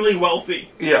extremely wealthy.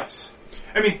 Yes.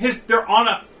 I mean, they're on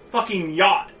a fucking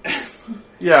yacht.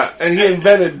 Yeah, and he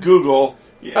invented Google.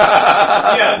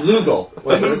 Yeah. Lugal.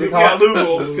 What is it called? Yeah,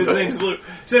 Lugal, because his name's Lou.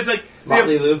 So it's like...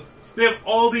 Motley Lou. They have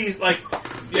all these, like...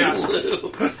 Yeah.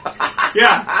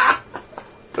 Yeah.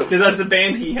 Because that's the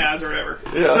band he has or whatever.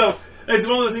 Yeah. So, it's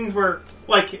one of those things where,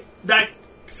 like, that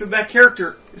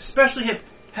character, especially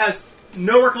has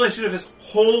no recollection of his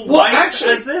whole life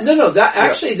as this. No,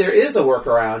 there is a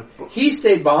workaround. He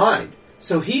stayed behind.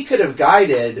 So he could have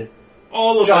guided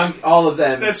all of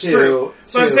them. That's true.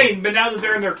 So I'm saying, but now that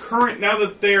they're in their current, now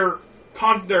that they're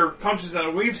conscious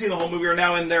that we've seen the whole movie, are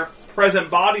now in their present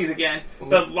bodies again,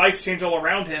 the life changed all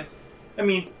around him. I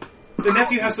mean, the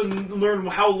nephew has to learn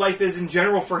how life is in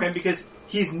general for him, because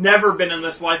he's never been in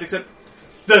this life except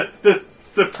the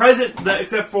present,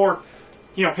 except for,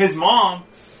 his mom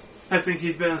has think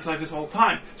he's been in this life this whole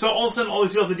time. So all of a sudden, all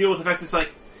these people have to deal with the fact that it's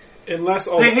like,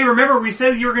 hey, remember we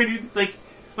said you were going to do,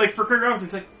 like for Craig Robinson,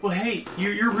 it's like, well, hey,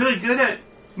 you're really good at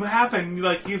what happened.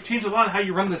 Like, you've changed a lot in how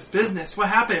you run this business. What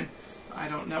happened? I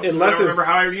don't know. I don't remember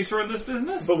how I used to run this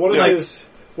business. But what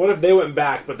if they went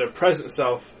back, but their present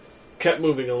self kept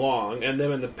moving along, and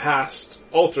them in the past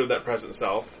altered that present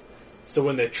self, so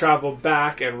when they traveled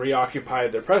back and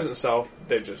reoccupied their present self,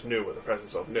 they just knew what the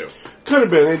present self knew. Could have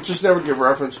been. They just never give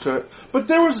reference to it. But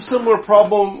there was a similar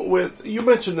problem with... You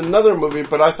mentioned another movie,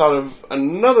 but I thought of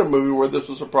another movie where this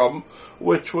was a problem,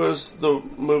 which was the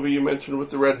movie you mentioned with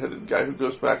the redheaded guy who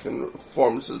goes back and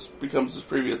becomes his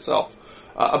previous self.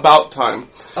 About Time.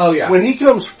 Oh, yeah. When he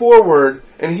comes forward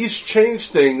and he's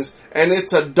changed things and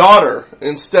it's a daughter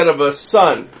instead of a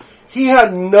son, he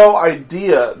had no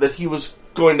idea that he was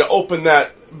going to open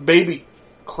that baby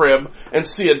crib and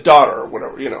see a daughter or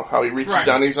whatever, how he reaches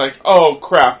down and he's like, oh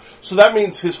crap. So that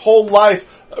means his whole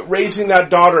life raising that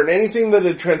daughter and anything that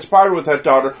had transpired with that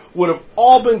daughter would have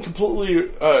all been completely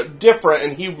different,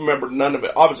 and he remembered none of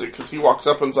it, obviously, because he walks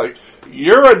up and's like,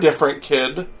 you're a different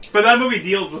kid. But that movie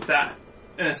deals with that.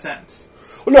 In a sense.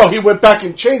 Well, no, he went back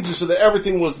and changed it so that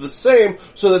everything was the same,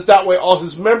 so that way all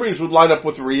his memories would line up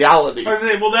with reality. I was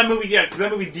saying, well, that movie, because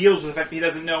that movie deals with the fact that he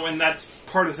doesn't know, and that's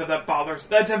part of the stuff that bothers.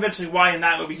 That's eventually why in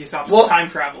that movie he stops time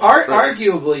traveling.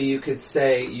 Arguably, you could,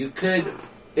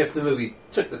 if the movie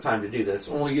took the time to do this,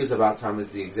 and we'll use About Time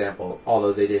as the example,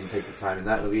 although they didn't take the time in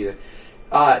that movie either,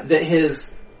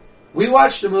 we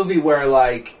watched a movie where,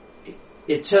 like,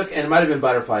 it took, and it might have been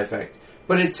Butterfly Effect,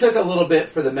 but it took a little bit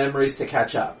for the memories to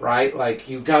catch up, right? Like,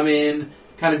 you come in,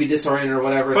 kind of be disoriented or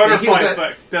whatever. He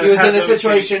was in a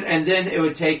situation, and then it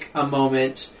would take a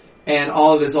moment, and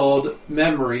all of his old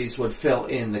memories would fill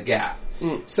in the gap.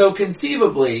 Mm. So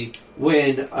conceivably,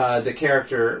 when the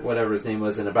character, whatever his name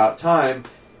was in About Time,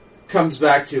 comes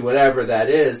back to whatever that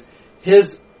is,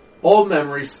 his old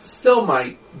memories still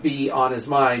might be on his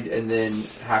mind and then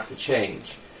have to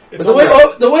change. But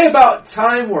the way About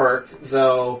Time worked,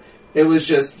 though, it was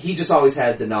he just always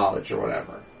had the knowledge or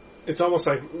whatever. It's almost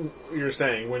like you're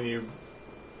saying, when you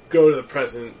go to the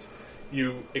present,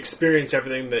 you experience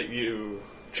everything that you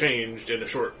changed in a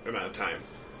short amount of time.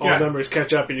 All Yeah. the memories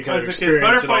catch up and you kind of As the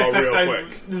experience it Butterfly all Effects, real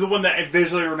quick. the one that I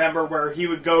visually remember, where he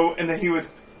would go and then he would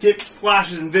get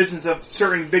flashes and visions of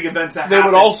certain big events that They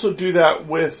happened. would also do that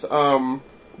with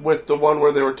the one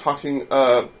where they were talking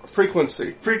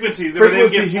frequency. Frequency,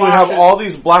 Frequency, he would have all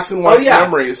these black and white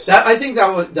memories. I think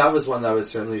that was one that I was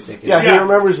certainly thinking. Yeah, of. he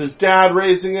remembers his dad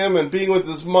raising him and being with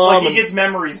his mom. Like, he and gets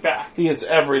memories back. he gets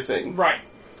everything. Right.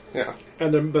 Yeah.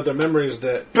 But the memories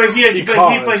that But he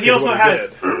also what he has.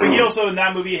 did. But he also in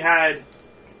that movie had.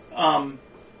 I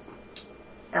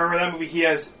remember that movie. He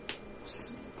has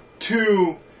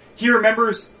two. He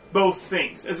remembers both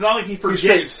things. It's not like he He forgets.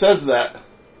 straight says that.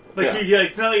 Like Yeah.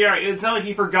 it's not like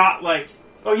he forgot. Like,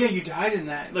 oh yeah, you died in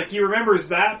that. Like he remembers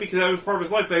that because that was part of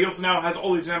his life. But he also now has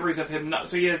all these memories of him.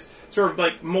 So he has sort of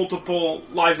like multiple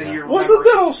lives that he remembers. Wasn't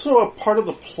that also a part of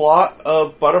the plot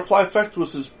of Butterfly Effect?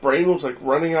 Was his brain was like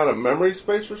running out of memory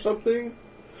space or something?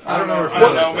 I don't know. I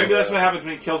don't know. Maybe that's what happens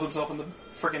when he kills himself in the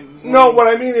freaking. No,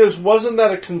 what I mean is, wasn't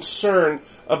that a concern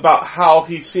about how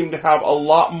he seemed to have a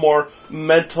lot more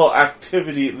mental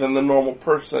activity than the normal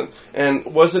person? And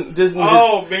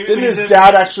didn't his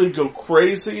dad actually go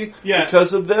crazy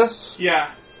because of this?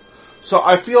 Yeah. So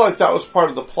I feel like that was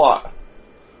part of the plot.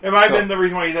 It might have been the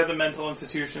reason why he's at the mental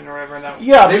institution or whatever. And that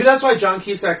Yeah, Maybe that's why John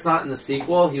Cusack's not in the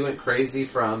sequel. He went crazy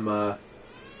from all or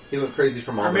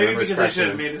the maybe memories because they should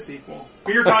have made a sequel.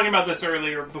 We were talking about this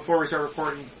earlier before we started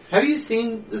recording. Have you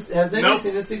seen this? Has anyone Nope.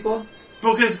 seen the sequel?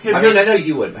 Well, because I mean, I know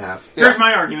you wouldn't have. here's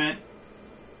my argument.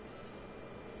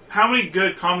 How many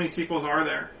good comedy sequels are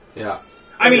there? Yeah.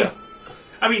 I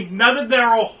mean, not that they're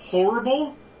all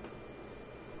horrible,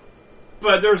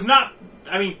 but there's not.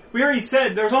 I mean, we already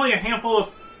said there's only a handful of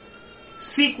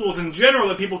sequels in general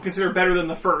that people consider better than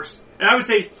the first, and I would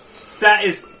say that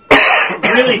is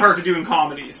really hard to do in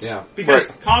comedies. Yeah. Because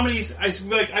comedies,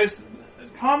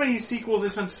 comedy sequels, they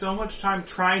spend so much time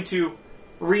trying to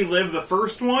relive the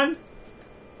first one.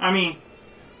 I mean,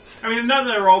 not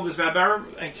that they're all this bad,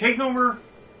 but Hangover,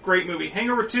 great movie.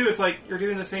 Hangover 2, it's like you're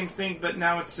doing the same thing, but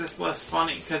now it's just less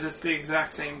funny because it's the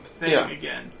exact same thing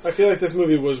again. I feel like this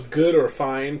movie was good or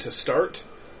fine to start,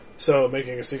 so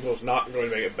making a sequel is not going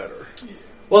to make it better.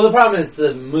 Well, the problem is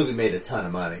the movie made a ton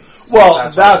of money. So well, why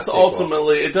that's the sequel.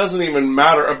 ultimately, it doesn't even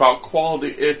matter about quality.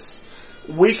 It's,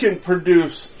 we can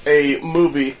produce a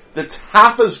movie that's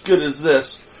half as good as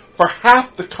this for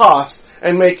half the cost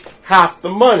and make half the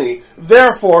money.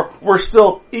 Therefore, we're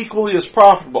still equally as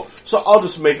profitable. So I'll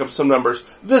just make up some numbers.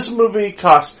 This movie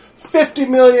cost $50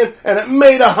 million and it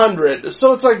made $100.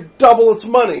 So it's like double its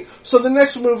money. So the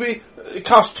next movie, it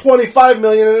costs $25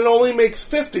 million and it only makes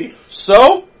 $50.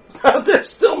 So they're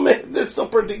still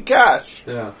printing cash.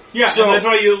 Yeah. Yeah, So- and that's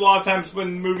why a lot of times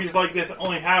when movies like this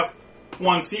only have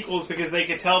one sequel is because they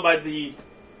can tell by the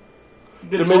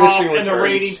Diminishing drop and the returns.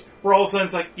 ratings. Where all of a sudden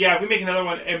it's like, yeah, if we make another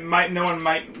one,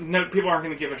 people aren't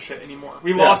going to give a shit anymore.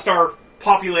 We lost our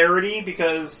popularity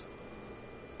because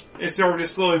it's sort of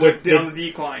just slowly went down the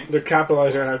decline. They're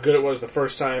capitalizing on how good it was the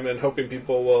first time and hoping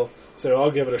people will say,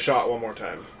 I'll give it a shot one more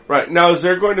time. Right. Now, is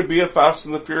there going to be a Fast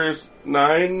and the Furious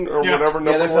 9 or whatever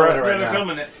number they're we're filming at? it right They're now.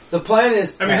 filming it. The plan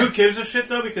is. I mean, who gives a shit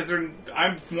though? Because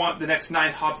I want the next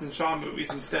 9 Hobbs and Shaw movies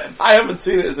instead. I haven't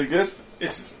seen it. Is it good?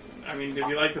 I mean, if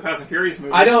you like the Fast and Furious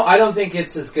movies, I don't think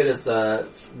it's as good as the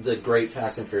great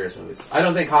Fast and Furious movies. I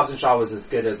don't think Hobbs and Shaw was as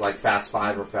good as like Fast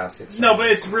 5 or Fast 6. No, but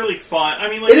it's really fun. I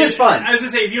mean, like, It is fun. I was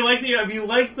gonna say, if you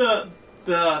like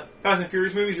the Fast and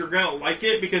Furious movies, you're gonna like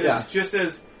it because it's just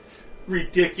as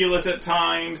ridiculous at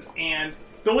times. And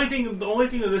the only thing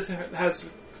that this has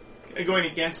going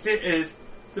against it is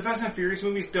the Fast and Furious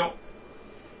movies don't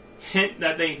hint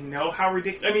that they know how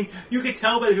ridiculous. I mean, you could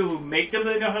tell by the people who make them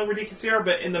that they know how ridiculous they are,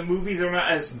 but in the movies they're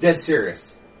not as. Dead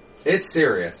serious. It's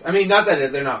serious. I mean, not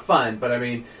that they're not fun, but I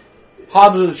mean,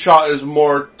 Hobbs and Shaw is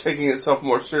more taking itself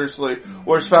more seriously,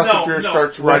 whereas Fast and Furious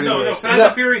starts writing. No, Fast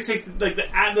and Furious takes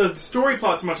the story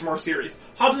plot's much more serious.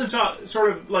 Hobbs and Shaw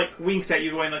sort of like winks at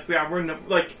you, going like, "Yeah, we're in the,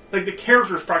 like the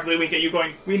characters practically wink at you,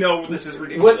 going, we know this is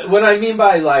ridiculous." what I mean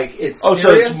by like it's Oh,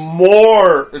 serious,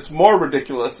 so it's more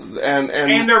ridiculous, and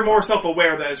they're more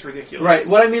self-aware that it's ridiculous. right?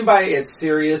 What I mean by it's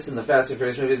serious in the Fast and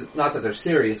Furious movies, not that they're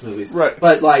serious movies, Right.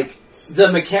 But like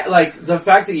the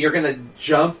fact that you're going to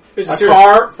jump It's a serious.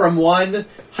 car from one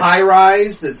high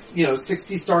rise that's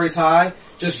 60 stories high,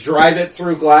 just drive it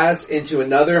through glass into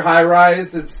another high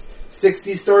rise that's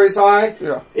 60 stories high.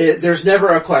 Yeah. There's never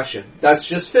a question. That's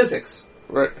just physics.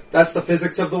 right. That's the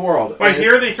physics of the world. But And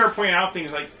here they start pointing out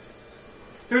things like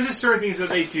there's just certain things that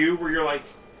they do where you're like,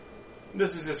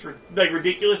 this is just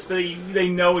ridiculous, but they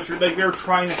know it's like they're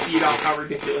trying to feed off how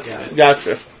ridiculous it is.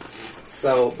 Gotcha.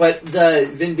 So, but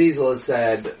Vin Diesel has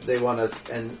said they want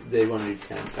to, and they want to do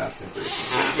 10 Fast and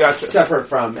Furious. Gotcha. Separate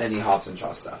from any Hobbs and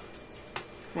Shaw stuff.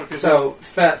 So,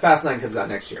 Fast 9 comes out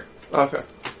next year. Okay.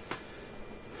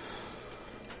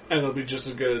 And it'll be just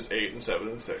as good as 8 and 7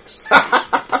 and 6.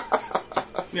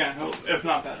 Yeah, if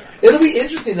not better. It'll be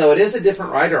interesting though. It is a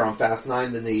different writer on Fast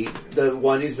 9 than the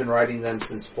one who's been writing them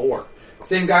since 4.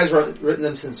 Same guy's written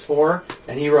them since 4,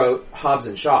 and he wrote Hobbs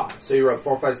and Shaw. So he wrote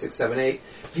 4, 5, 6, 7, 8.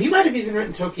 He might have even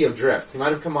written Tokyo Drift. He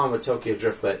might have come on with Tokyo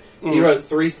Drift, but he wrote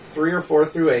 3 or 4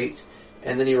 through 8,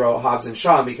 and then he wrote Hobbs and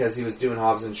Shaw. Because he was doing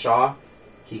Hobbs and Shaw,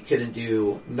 he couldn't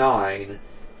do 9.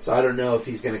 So I don't know if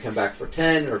he's going to come back for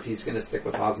 10, or if he's going to stick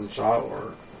with Hobbs and Shaw,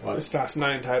 or what. Is Fast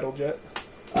 9 titled yet?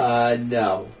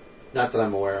 No. Not that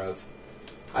I'm aware of.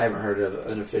 I haven't heard of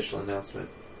an official announcement.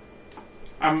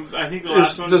 I think the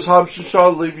last one... Does Hobbs and Shaw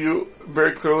leave you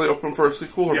very clearly open for a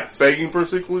sequel, or Yes. begging for a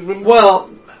sequel even?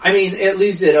 Well, I mean, it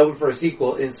leaves it open for a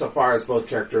sequel insofar as both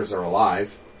characters are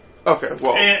alive. Okay,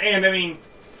 well... And I mean,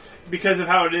 because of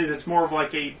how it is, it's more of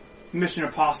like a Mission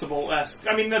Impossible-esque...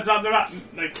 I mean, they're not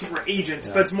like secret agents,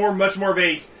 but it's much more of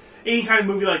any kind of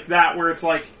movie like that where it's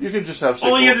like... You could just have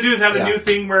sequels. All you have to do is have a new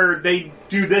thing where they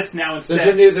do this now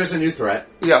instead. There's a new threat.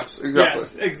 Yes,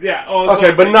 exactly. Yes, yeah. Oh,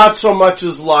 Okay, but not so much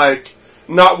as like...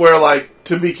 Not where, like,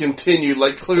 to be continued,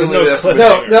 like, clearly that's...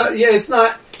 No, it's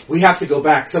not, we have to go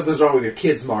back, something's wrong with your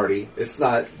kids, Marty. It's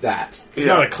not that. It's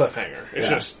not a cliffhanger. It's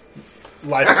just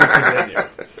life will continue.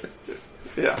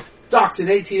 Yeah. Doc's in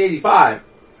 1885.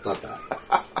 It's not that.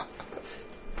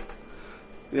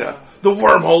 Yeah. The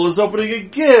wormhole is opening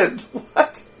again!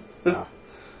 What? No.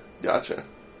 Gotcha.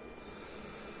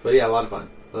 But yeah, a lot of fun.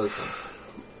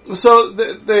 So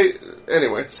they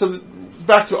anyway. So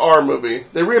back to our movie.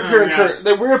 They reappear in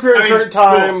current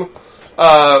time.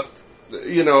 Cool.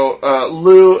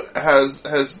 Lou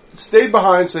has stayed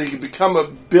behind so he could become a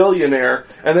billionaire,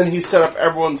 and then he set up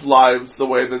everyone's lives the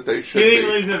way that they should He be.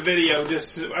 didn't leave the video.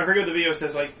 I forget what the video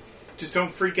says. Like, just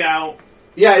don't freak out.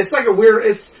 Yeah, it's like a weird.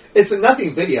 It's a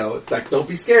nothing video. It's like, don't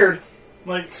be scared.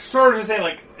 Like, sort of to say,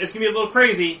 like, it's gonna be a little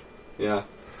crazy. Yeah.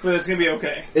 But it's gonna be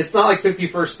okay. It's not like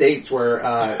 51st Dates where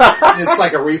it's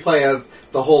like a replay of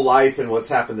the whole life and what's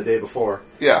happened the day before.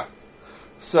 Yeah.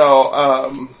 So,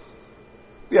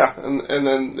 yeah, and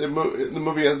then the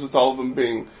movie ends with all of them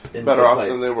being better off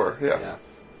than they were. Yeah.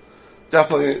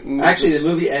 Definitely. Actually, the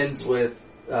movie ends with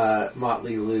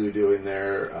Motley Crue doing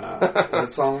their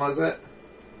what song was it?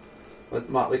 What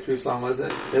Motley Crue song was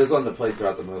it? It was one that played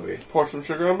throughout the movie. Pour Some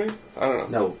Sugar on Me? I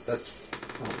don't know. No, that's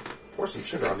Pour Some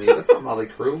Sugar on Me. That's not Motley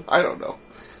Crue. I don't know.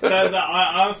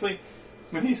 Honestly,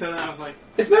 when he said that, I was like...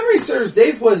 If memory serves,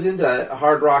 Dave was into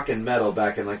hard rock and metal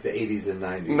back in like the 80s and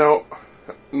 90s.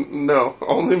 No,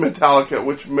 only Metallica,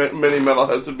 which many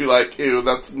metalheads would be like, ew,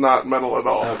 that's not metal at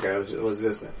all. Okay, it was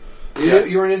just that.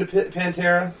 You weren't into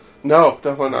Pantera? No,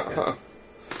 definitely not. Okay.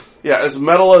 Yeah, as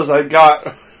metal as I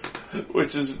got,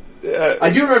 which is... I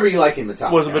do remember you liking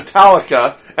Metallica. Was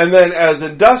Metallica, and then as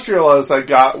industrial as I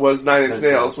got was Nine Inch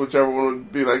Nails, which everyone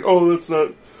would be like, oh, that's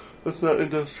not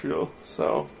industrial.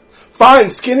 So, fine,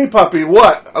 Skinny Puppy,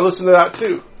 what? I listened to that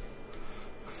too.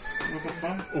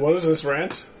 What is this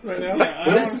rant right now?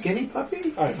 What is Skinny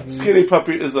Puppy? Skinny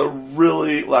Puppy is a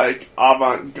really, like,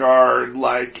 avant-garde,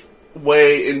 like,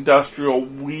 way industrial,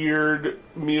 weird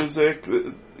music.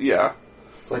 Yeah.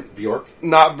 It's like Bjork.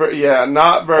 Not very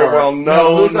well known.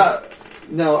 No, who's that?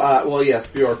 No, well, yes,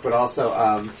 Bjork, but also,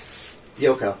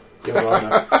 Yoko. Yoko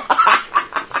Ono.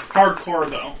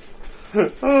 Hardcore,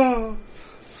 though.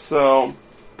 So,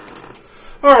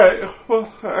 alright,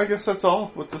 well, I guess that's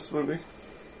all with this movie.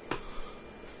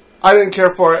 I didn't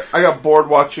care for it. I got bored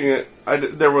watching it.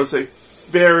 There was a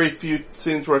very few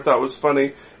scenes where I thought was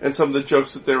funny, and some of the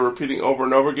jokes that they were repeating over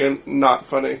and over again, not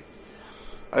funny.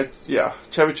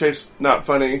 Chevy Chase, not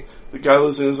funny. The guy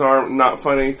losing his arm, not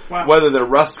funny. Wow. Whether they're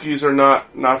Ruskies or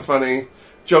not funny.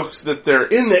 Jokes that they're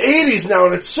in the 80s now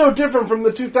and it's so different from the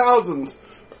 2000s.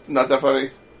 Not that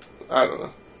funny. I don't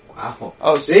know. Wow.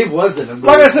 Dave wasn't a movie.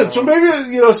 Like I said, so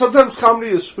maybe, sometimes comedy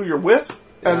is who you're with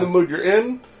and the mood you're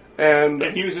in. And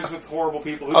he was just with horrible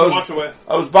people. Who did you watch it with?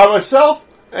 I was by myself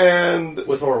and...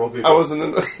 With horrible people. I wasn't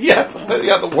in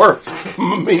the worst.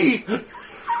 Me.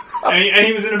 And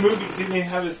he was in a movie because he didn't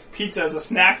have his pizza as a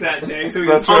snack that day, so he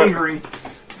was hungry. Right.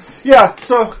 Yeah,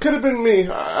 so could have been me.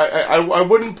 I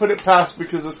wouldn't put it past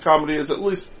because this comedy is at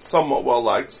least somewhat well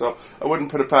liked, so I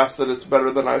wouldn't put it past that it's better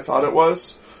than I thought it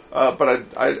was.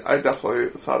 But I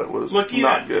definitely thought it was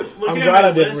not good. I'm glad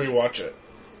I didn't rewatch it.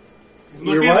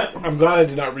 You're what? I'm glad I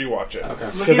did not rewatch it.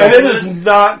 Okay. And it is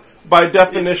not, by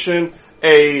definition,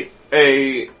 a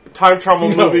time travel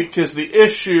movie because the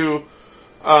issue.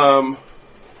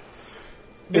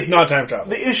 It's not time travel.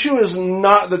 The issue is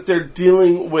not that they're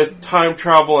dealing with time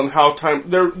travel and how time.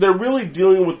 They're really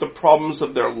dealing with the problems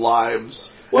of their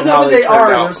lives. Well, and no, how but they they turned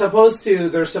are. out.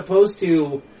 They're supposed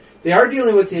to. They are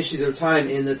dealing with the issues of time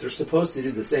in that they're supposed to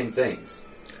do the same things.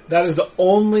 That is the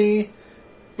only.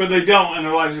 But they don't, and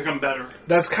their lives become better.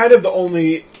 That's kind of the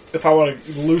only, if I want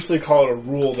to loosely call it a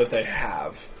rule that they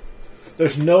have.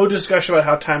 There's no discussion about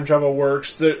how time travel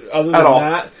works. Other than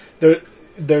that,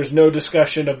 there's no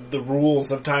discussion of the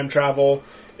rules of time travel.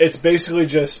 It's basically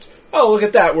just, oh, look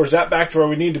at that. We're zapped back to where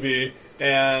we need to be,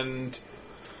 and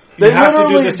you have to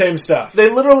do the same stuff. They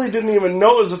literally didn't even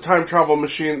know it was a time travel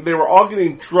machine. They were all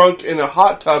getting drunk in a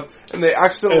hot tub, and they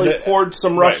accidentally poured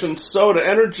some Russian soda,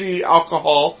 energy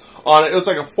alcohol, on it. It was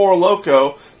like a Four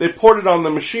Loko. They poured it on the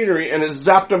machinery, and it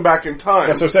zapped them back in time.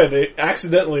 That's what I said. They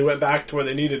accidentally went back to where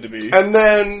they needed to be. And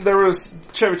then there was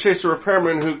Chevy Chase the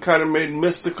Repairman, who kind of made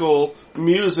mystical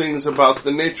musings about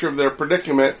the nature of their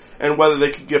predicament and whether they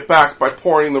could get back by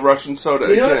pouring the Russian soda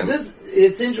again.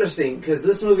 It's interesting because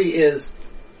this movie is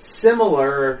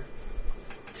similar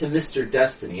to Mr.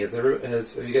 Destiny. Have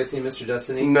you guys seen Mr.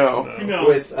 Destiny? No.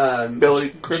 With Billy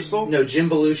Crystal?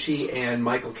 Jim Belushi and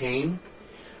Michael Caine.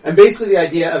 And basically the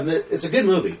idea of it's a good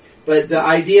movie, but the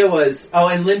idea was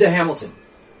and Linda Hamilton,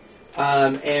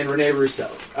 and Rene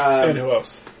Russo, and who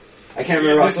else? I can't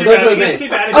remember. Those are the names.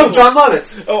 John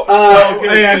Lovitz.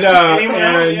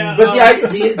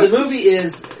 The movie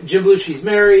is Jim Belushi's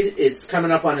married. It's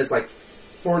coming up on his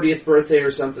 40th birthday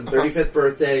or something, 35th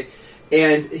birthday,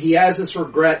 and he has this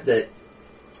regret that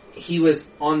he was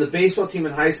on the baseball team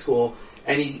in high school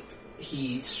and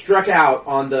he struck out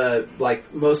on the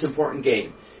most important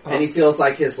game. And he feels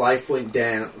like his life went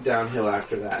downhill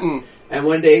after that. And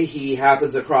one day he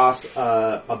happens across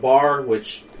a bar,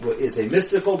 which is a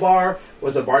mystical bar,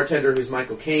 with a bartender who's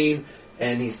Michael Caine,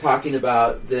 and he's talking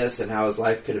about this and how his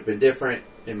life could have been different.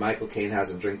 And Michael Caine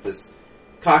has him drink this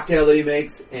cocktail that he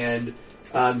makes, and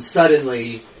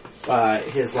suddenly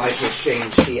his life has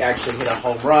changed. He actually hit a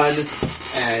home run,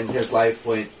 and his life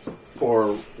went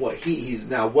for what he's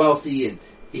now wealthy, and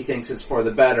he thinks it's for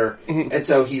the better. And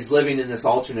so he's living in this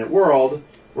alternate world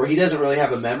where he doesn't really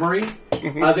have a memory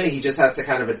of it. He just has to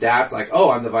kind of adapt,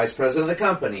 I'm the vice president of the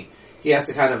company. He has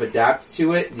to kind of adapt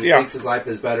to it, and he thinks his life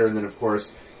is better, and then, of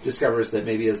course, discovers that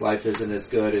maybe his life isn't as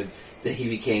good, and that he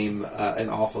became an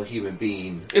awful human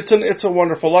being. It's a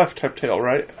Wonderful Life type tale,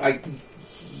 right? I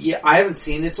haven't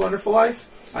seen It's Wonderful Life.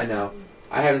 I know.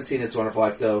 I haven't seen It's Wonderful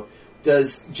Life, though.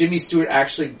 Does Jimmy Stewart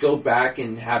actually go back and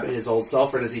inhabit his old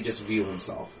self, or does he just view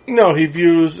himself? No, he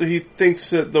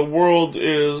thinks that the world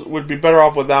would be better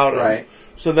off without him. Right.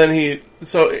 So then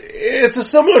it's a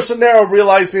similar scenario,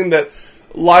 realizing that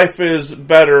life is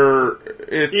better.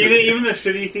 Even the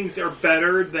shitty things are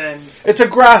better than... It's a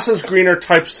grass is greener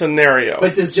type scenario.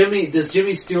 But does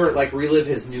Jimmy Stewart relive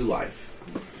his new life?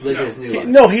 His new life?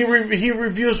 No, he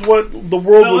reviews what the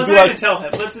world would be like. Tell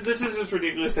him. This is just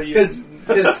ridiculous that you... Because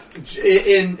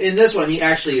in this one, he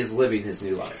actually is living his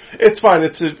new life. It's fine.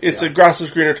 It's a grass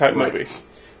is greener type movie.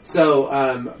 So,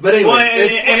 but anyway,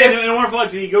 in Wonderful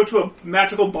Life, did he go to a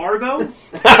magical bar though?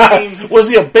 Was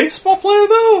he a baseball player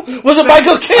though? Was it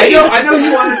Michael Caine? I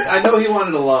know he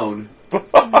wanted a loan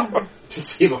to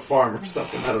save a farm or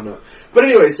something. I don't know. But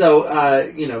anyway, so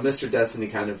Mr. Destiny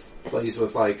kind of plays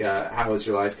with how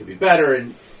your life could be better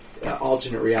and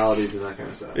alternate realities and that kind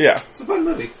of stuff. Yeah, it's a fun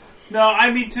movie. No,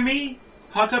 I mean, to me,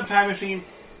 Hot Tub Time Machine,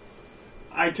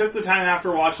 I took the time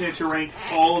after watching it to rank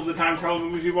all of the time travel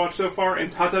movies we've watched so far,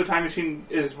 and Hot Tub Time Machine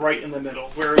is right in the middle,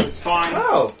 where it was fine.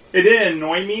 Oh. It didn't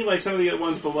annoy me like some of the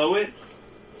ones below it,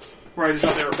 where I just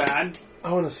thought they were bad.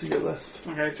 I want to see your list.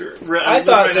 Okay, I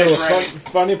thought there were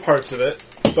funny parts of it,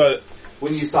 but...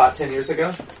 When you saw it 10 years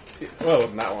ago? Well, it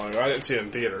wasn't that long ago. I didn't see it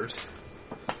in theaters.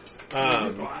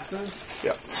 Glasses?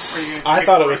 Yeah. I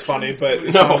thought it was funny, but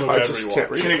it's not a movie I just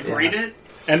can't read it. Can you read it?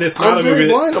 And it's not a movie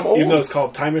that, even though it's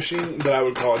called Time Machine, that I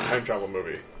would call a time travel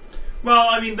movie. Well,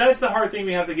 I mean, that's the hard thing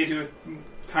we have to get to with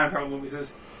time travel movies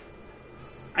is,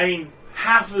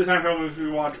 half of the time travel movies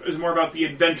we watch is more about the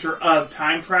adventure of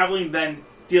time traveling than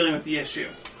dealing with the issue.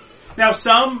 Now,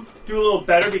 some do a little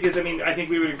better because, I think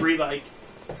we would agree,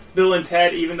 Bill and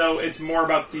Ted, even though it's more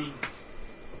about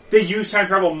they use time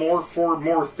travel more for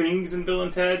more things in Bill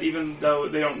and Ted, even though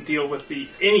they don't deal with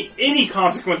any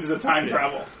consequences of time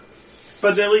travel.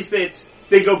 But at least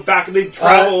they go back and they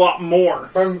travel a lot more.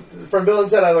 From Bill and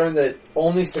Ted, I learned that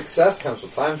only success comes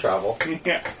with time travel.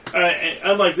 Yeah.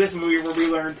 Unlike this movie where we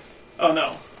learned,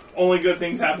 only good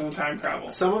things happen with time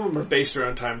travel. Some of them are based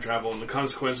around time travel and the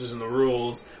consequences and the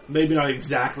rules. Maybe not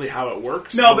exactly how it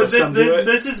works. No, but some do it.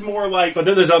 this is more like... But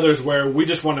then there's others where we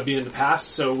just want to be in the past,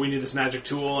 so we need this magic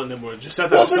tool, and then we'll just set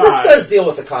that Well, aside. but this does deal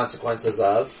with the consequences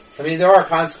of. I mean, there are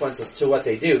consequences to what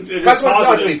they do. It's Consequences don't have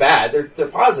to positive. be bad. They're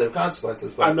positive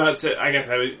consequences. But I'm not saying, I guess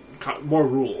I would, more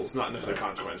rules, not necessarily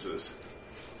consequences.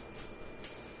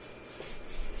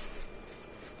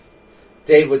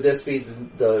 Dave, would this be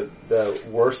the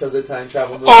worst of the time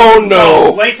travel movies? Oh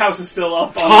no! Lake House is still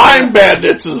up. Time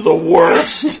Bandits is the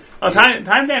worst.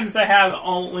 Time Bandits I have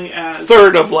only as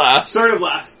Third of last. third of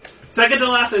last. Second to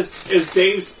last is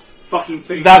Dave's fucking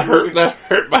face. That hurt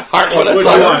my heart when I Which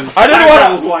saw one? it. I Time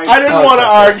Travel's wife. didn't Oh, want to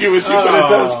okay. argue with you, but it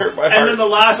does hurt my And then heart. the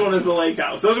last one is the Lake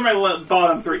House. Those are my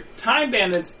bottom three. Time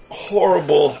Bandits.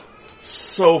 Horrible.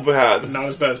 So bad. Not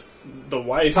as bad as The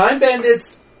Wife. Time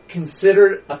Bandits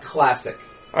considered a classic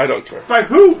I don't care. By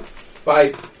who?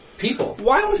 by people.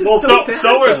 Why was it Well, so bad,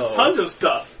 was though? tons of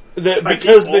stuff.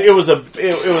 Because people. it was a No, I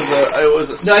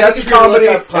think sketch if you comedy,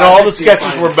 look up and all the classics, you'll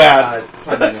sketches find, were bad.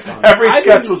 Time Bandits on. Every I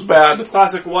sketch didn't- was bad.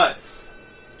 Classic what?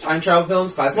 Time travel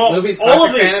films, classic Well, movies, all classic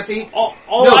of these. fantasy. All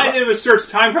No, I but- did was search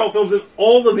time travel films, and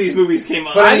all of these movies came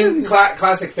up. But I mean,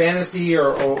 classic fantasy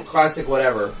or classic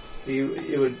whatever.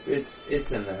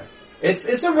 It's in there.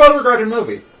 It's a well regarded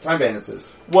movie. Time Bandits is.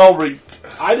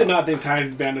 I did not think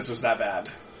Time Bandits was that bad.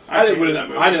 I hated that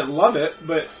movie. I didn't love it,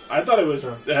 but I thought it was. It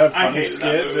had I funny hated that skits.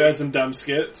 It movie. had some dumb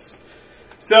skits.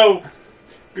 So,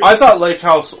 I thought Lake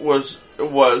House was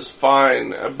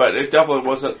fine, but it definitely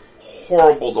wasn't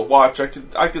horrible to watch. I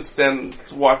could stand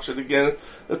to watch it again.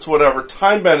 It's whatever.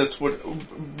 Time Bandits would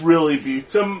really be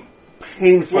some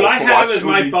painful What I to have watch. as It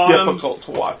would my be bottom- difficult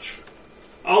to watch.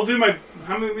 I'll do my.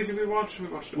 How many movies have we watched? We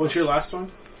watched. What's your last one?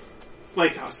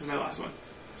 Lake House is my last one.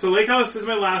 So Lake House is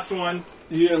my last one.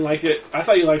 You didn't like it. I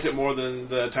thought you liked it more than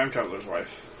the Time Traveler's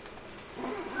Wife.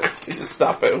 You just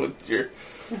stop it with your.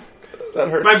 That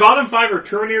hurts. My bottom five are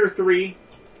Terminator 3,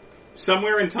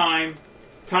 Somewhere in Time,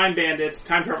 Time Bandits,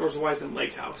 Time Traveler's Wife, and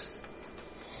Lake House.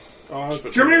 Oh, I would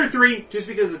put Terminator 3, just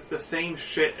because it's the same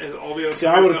shit as all the other. See,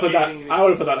 I would have put that. anything- I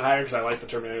would have put that higher because I like the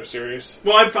Terminator series.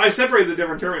 Well, I separated the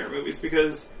different Terminator movies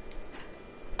because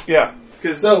Yeah.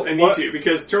 So, I need to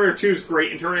because Terminator 2 is great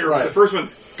and Terminator Right. the first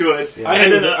one's good, Yeah. I and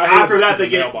hated then the- I hated after the that they stupid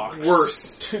get mailbox.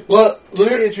 worse. Well,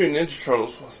 Teenage Mutant Ninja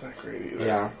Turtles wasn't that great either.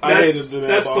 yeah. I That's- hated the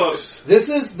that's mailbox. close. This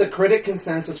is the critic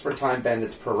consensus for Time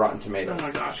Bandits per Rotten Tomatoes. Oh my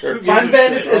gosh! Sure. Who gives Time a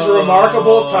Bandits shit? is a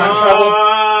remarkable time travel.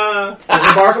 A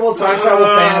remarkable time travel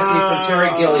fantasy from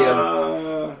Terry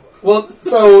Gilliam. Well,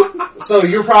 so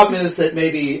your problem is that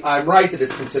maybe I'm right that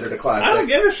it's considered a I don't classic.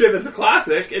 give a shit if it's a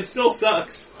classic. It still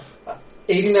sucks.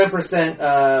 89%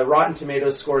 Rotten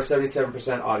Tomatoes score,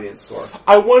 77% audience score.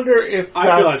 I wonder if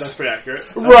I feel like that's pretty accurate.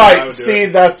 That's how I right. would do See,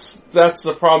 it. that's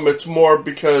the problem. It's more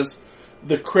because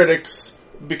the critics,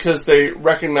 because they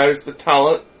recognize the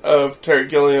talent of Terry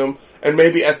Gilliam, and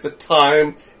maybe at the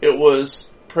time it was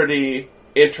pretty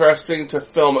interesting to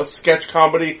film a sketch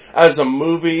comedy as a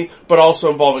movie, but also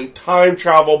involving time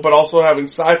travel, but also having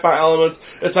sci-fi elements.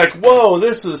 It's like, whoa,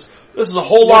 this is a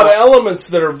whole lot of elements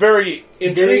that are very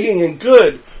intriguing and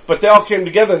good, but they all came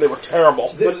together and they were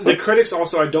terrible. But the critics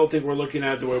also, I don't think we're looking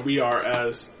at it the way we are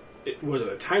as. Was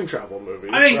it a time travel movie?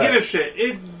 I didn't Right. give a shit. I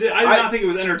did not think it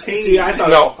was entertaining. See, I thought.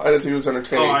 No, I didn't think it was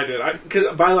entertaining. Oh, I did. Because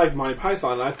I like Monty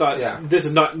Python. I thought Yeah. this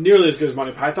is not nearly as good as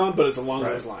Monty Python, but it's along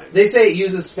Right. those lines. They say it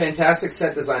uses fantastic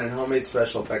set design and homemade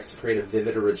special effects to create a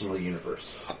vivid original universe.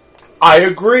 I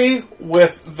agree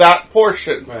with that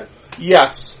portion. Right.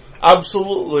 Yes,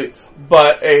 absolutely.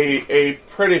 But a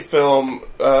pretty film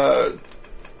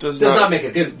does not Make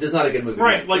a good movie.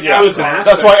 Right, like Yeah, Avatar.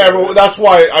 that's why everyone. That's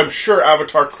why I'm sure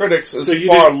Avatar critics is So you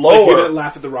far didn't, like, you lower. didn't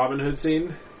laugh at the Robin Hood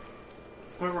scene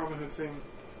What Robin Hood scene?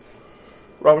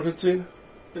 Robin Hood scene?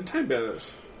 in Time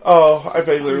Bandits. Oh, I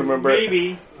vaguely remember it.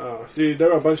 Maybe. Oh, see, there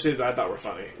were a bunch of scenes I thought were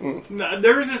funny. No,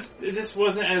 there was it just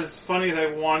wasn't as funny as I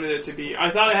wanted it to be.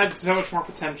 I thought it had so much more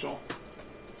potential.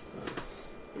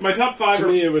 My top five To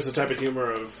are... me, it was the type of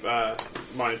humor of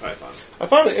Monty Python. I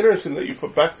found it interesting that you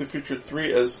put Back to the Future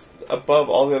 3 as above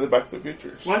all the other Back to the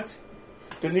Futures. What?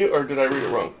 Didn't you, or did I read it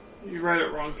wrong? You read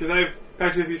it wrong, because I have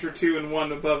Back to the Future 2 and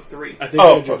 1 above 3. I think Oh,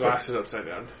 you had your okay. glasses upside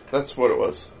down. That's what it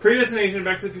was. Predestination,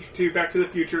 Back to the Future 2, Back to the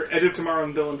Future, Edge of Tomorrow,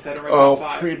 and Bill and Ted are my Oh, top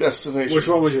 5. Predestination. Which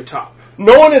one was your top?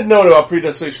 No one had known about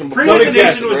Predestination before.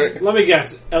 Predestination was- right? Let me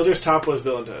guess. Elder's top was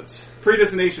Bill and Ted's.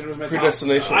 Predestination was my top.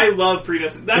 Predestination. I love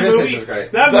Predestination. That Predestination movie, was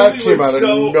great. that That movie came was out of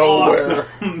so nowhere.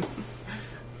 awesome.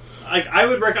 Like I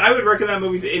would recommend that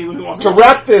movie to anyone who wants To watch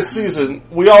wrap this season,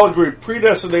 we all agree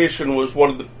Predestination was one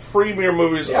of the premier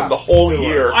movies Yeah, of the whole it was.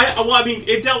 year. I mean,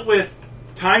 it dealt with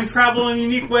time travel in a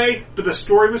unique way, but the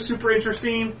story was super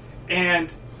interesting,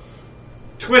 and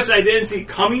twist I didn't see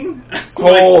coming.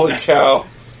 Holy cow.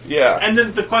 Yeah. And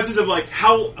then the questions of, like,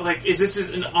 how, like, is this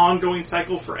just an ongoing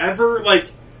cycle forever? Like,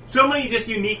 so many just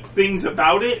unique things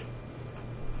about it.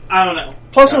 I don't know.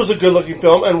 Plus, it was a good-looking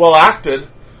film and well acted.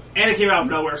 And it came out of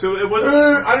nowhere, so it wasn't...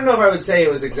 I don't know if I would say it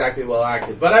was exactly well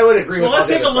acted, but I would agree with Well, let's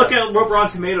all the take a other look stuff. at what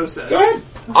Rotten Tomatoes says. Go ahead.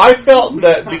 I felt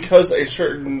that because a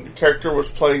certain character was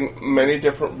playing many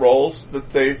different roles,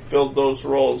 that they filled those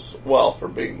roles well for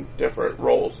being different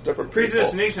roles, different people.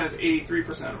 Predestination has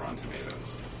 83% of Rotten Tomatoes.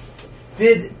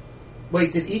 Did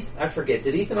Ethan... I forget.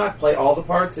 Did Ethan Hawke play all the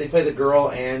parts? Did he play the girl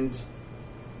and...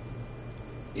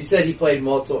 You said he played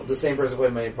the same person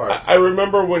played many parts. I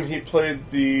remember when he played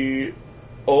the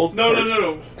old person.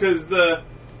 No. Because the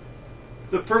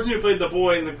person who played the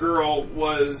boy and the girl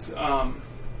was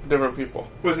Different people.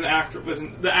 was an actor.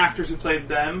 The actors who played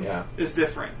them is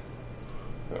different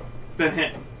than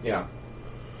him. Yeah.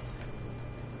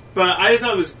 But I just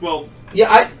thought it was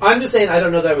Yeah, I'm just saying I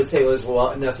don't know that I would say it was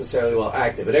necessarily well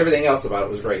acted, but everything else about it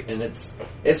was great, and it's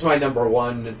my number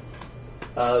one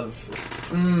of.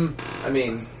 I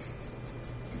mean,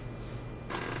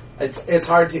 it's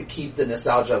hard to keep the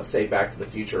nostalgia of, say, Back to the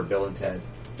Future, Bill and Ted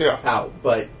out,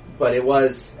 but it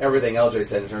was everything LJ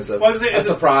said in terms of a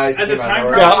surprise. At the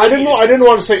time, I didn't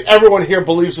want to say everyone here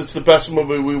believes it's the best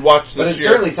movie we watched this year. But it's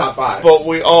certainly top 5. But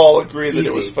we all agree that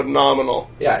it was phenomenal.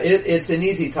 Yeah, it's an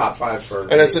easy top 5 for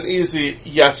me. And it's an easy,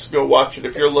 yes, go watch it.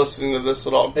 If you're listening to this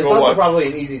at all, it's go also watch probably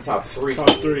an easy top 3.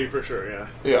 Top 3 for sure, yeah.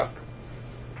 Yeah.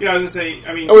 Yeah, I was going to say,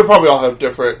 I mean... And we probably all have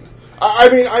different... I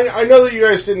mean, I know that you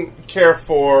guys didn't care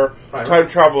for Time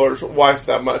Traveler's Wife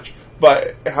that much,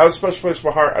 but it has a special place in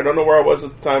my heart. I don't know where I was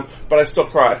at the time, but I still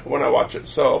cry when I watch it,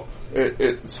 so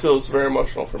it still is very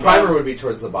emotional for me. Primer would be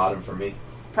towards the bottom for me.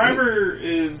 Primer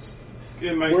is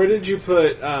in my... Where did you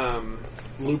put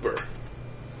Looper?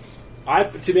 I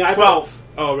 12.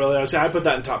 Oh, really? I put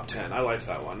that in top 10. I liked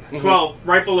that one. 12,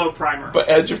 right below Primer. But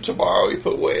Edge of Tomorrow you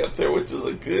put way up there, which is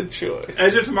a good choice.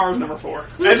 Edge of Tomorrow is number 4.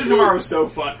 Edge of Tomorrow is so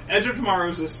fun. Edge of Tomorrow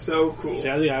is just so cool. See,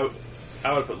 I think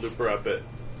I would put Looper up at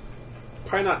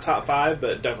probably not top 5,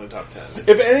 but definitely top 10.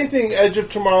 If anything, Edge of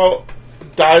Tomorrow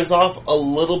dies off a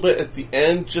little bit at the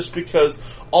end, just because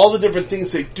all the different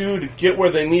things they do to get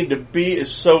where they need to be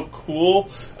is so cool.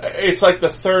 It's like the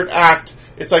third act.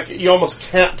 It's like you almost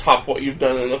can't top what you've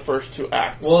done in the first 2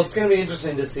 acts. Well, it's going to be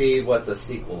interesting to see what the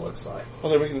sequel looks like. Oh,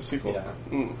 they're making the sequel? Yeah.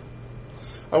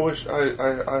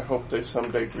 I hope they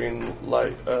someday green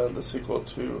light the sequel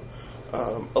to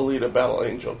Alita Battle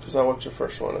Angel, because I watched the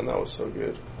first one and that was so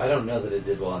good. I don't know that it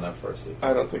did well enough for a sequel.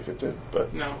 I don't think it did,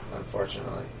 but... No.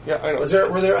 Unfortunately. Yeah, I know.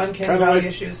 Were there Uncanny Valley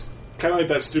issues? Kind of like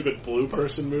that stupid Blue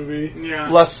Person movie. Yeah.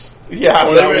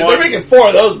 They're making 4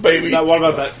 of those, baby. That one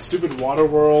about that stupid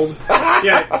Waterworld.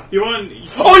 Yeah, you want...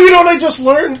 Oh, you know what I just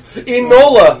learned?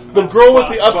 Enola, the girl with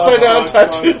the upside-down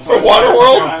tattoo for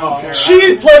Waterworld,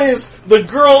 she plays the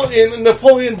girl in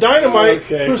Napoleon Dynamite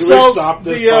who sells the...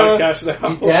 podcast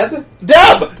now?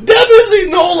 Deb? Deb is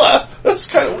Enola! That's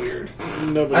kind of weird.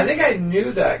 Nobody. I think I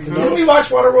knew that. Because didn't we watch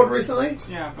Waterworld recently?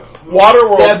 Yeah, but...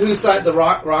 Waterworld. Deb, who signed the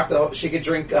rock though, she could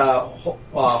drink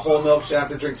whole milk. She'd have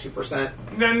to drink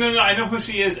 2%. No, I know who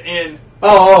she is in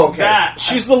Oh, okay. that.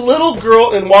 She's the little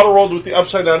girl in Waterworld with the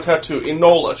upside-down tattoo,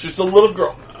 Enola. She's the little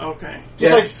girl. Okay.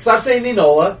 Yeah, like- stop saying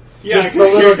Enola. Yeah, Just the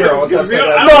little girl. With the upside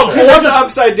down. No, Because that's an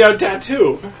upside down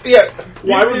tattoo. Yeah,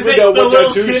 Why would Is we it know the what little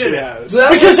tattoo kid? she has?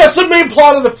 because that's the main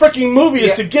plot of the freaking movie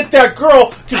is to get that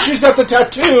girl, because she's got the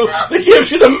tattoo that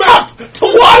gives you the map to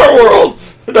Waterworld.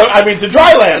 No, I mean to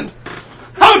Dryland.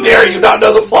 How dare you not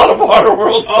know the plot of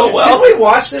Waterworld so well? Didn't we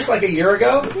watch this like a year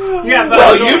ago? Yeah, but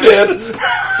Well, you did.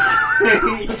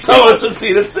 Some of us have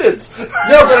seen it since. No,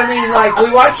 but I mean, like, we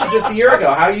watched it just a year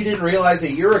ago. How you didn't realize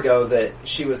a year ago that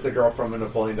she was the girl from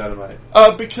Napoleon Dynamite?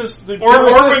 Because the Or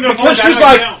when Napoleon because she's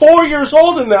Dynamite like 4 years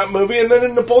old in that movie, and then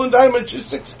in Napoleon Dynamite she's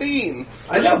 16.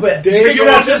 I know, but Dave, figured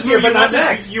out this year, but not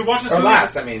next. You watch this Or movie,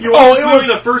 last, I mean. You watch this it movie was-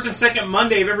 the first and second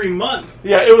Monday of every month.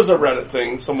 Yeah, it was a Reddit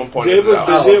thing. Someone pointed Dave it was out.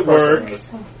 busy of at course work. it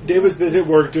was. Dave was busy at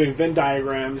work doing Venn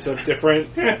diagrams of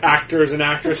different actors and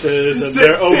actresses and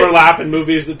their overlap in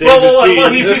movies that Dave has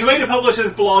seen. He's waiting to publish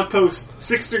his blog post,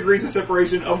 6 Degrees of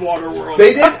Separation of Waterworld.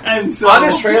 They did. And so,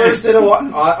 Honest Trailers did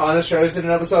Honest Trailers did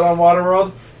an episode on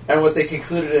Waterworld, and what they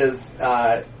concluded is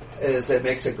it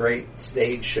makes a great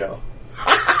stage show,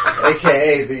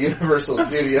 aka the Universal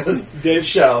Studios Dave,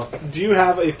 show. do you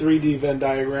have a 3D Venn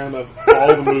diagram of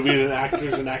all the movies and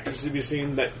actors and actresses you've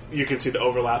seen that you can see the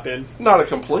overlap in? Not a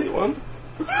complete one.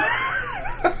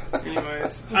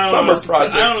 Anyways, I don't know Summer what else to say.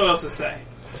 project. I don't know what else to say.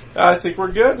 I think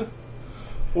we're good.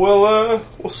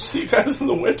 we'll see you guys in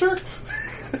the winter.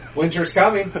 Winter's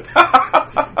coming.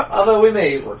 Although we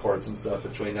may record some stuff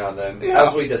between now and then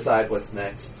as we decide what's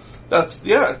next.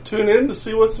 Tune in to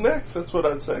see what's next. That's what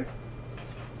I'd say.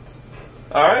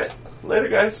 Alright, later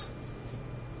guys.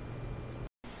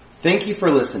 Thank you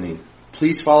for listening.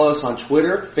 Please follow us on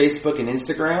Twitter, Facebook, and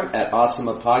Instagram at Awesome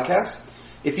Podcast.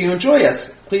 If you enjoy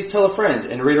us, please tell a friend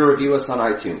and rate or review us on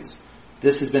iTunes.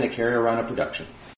 This has been a Carry Around a production.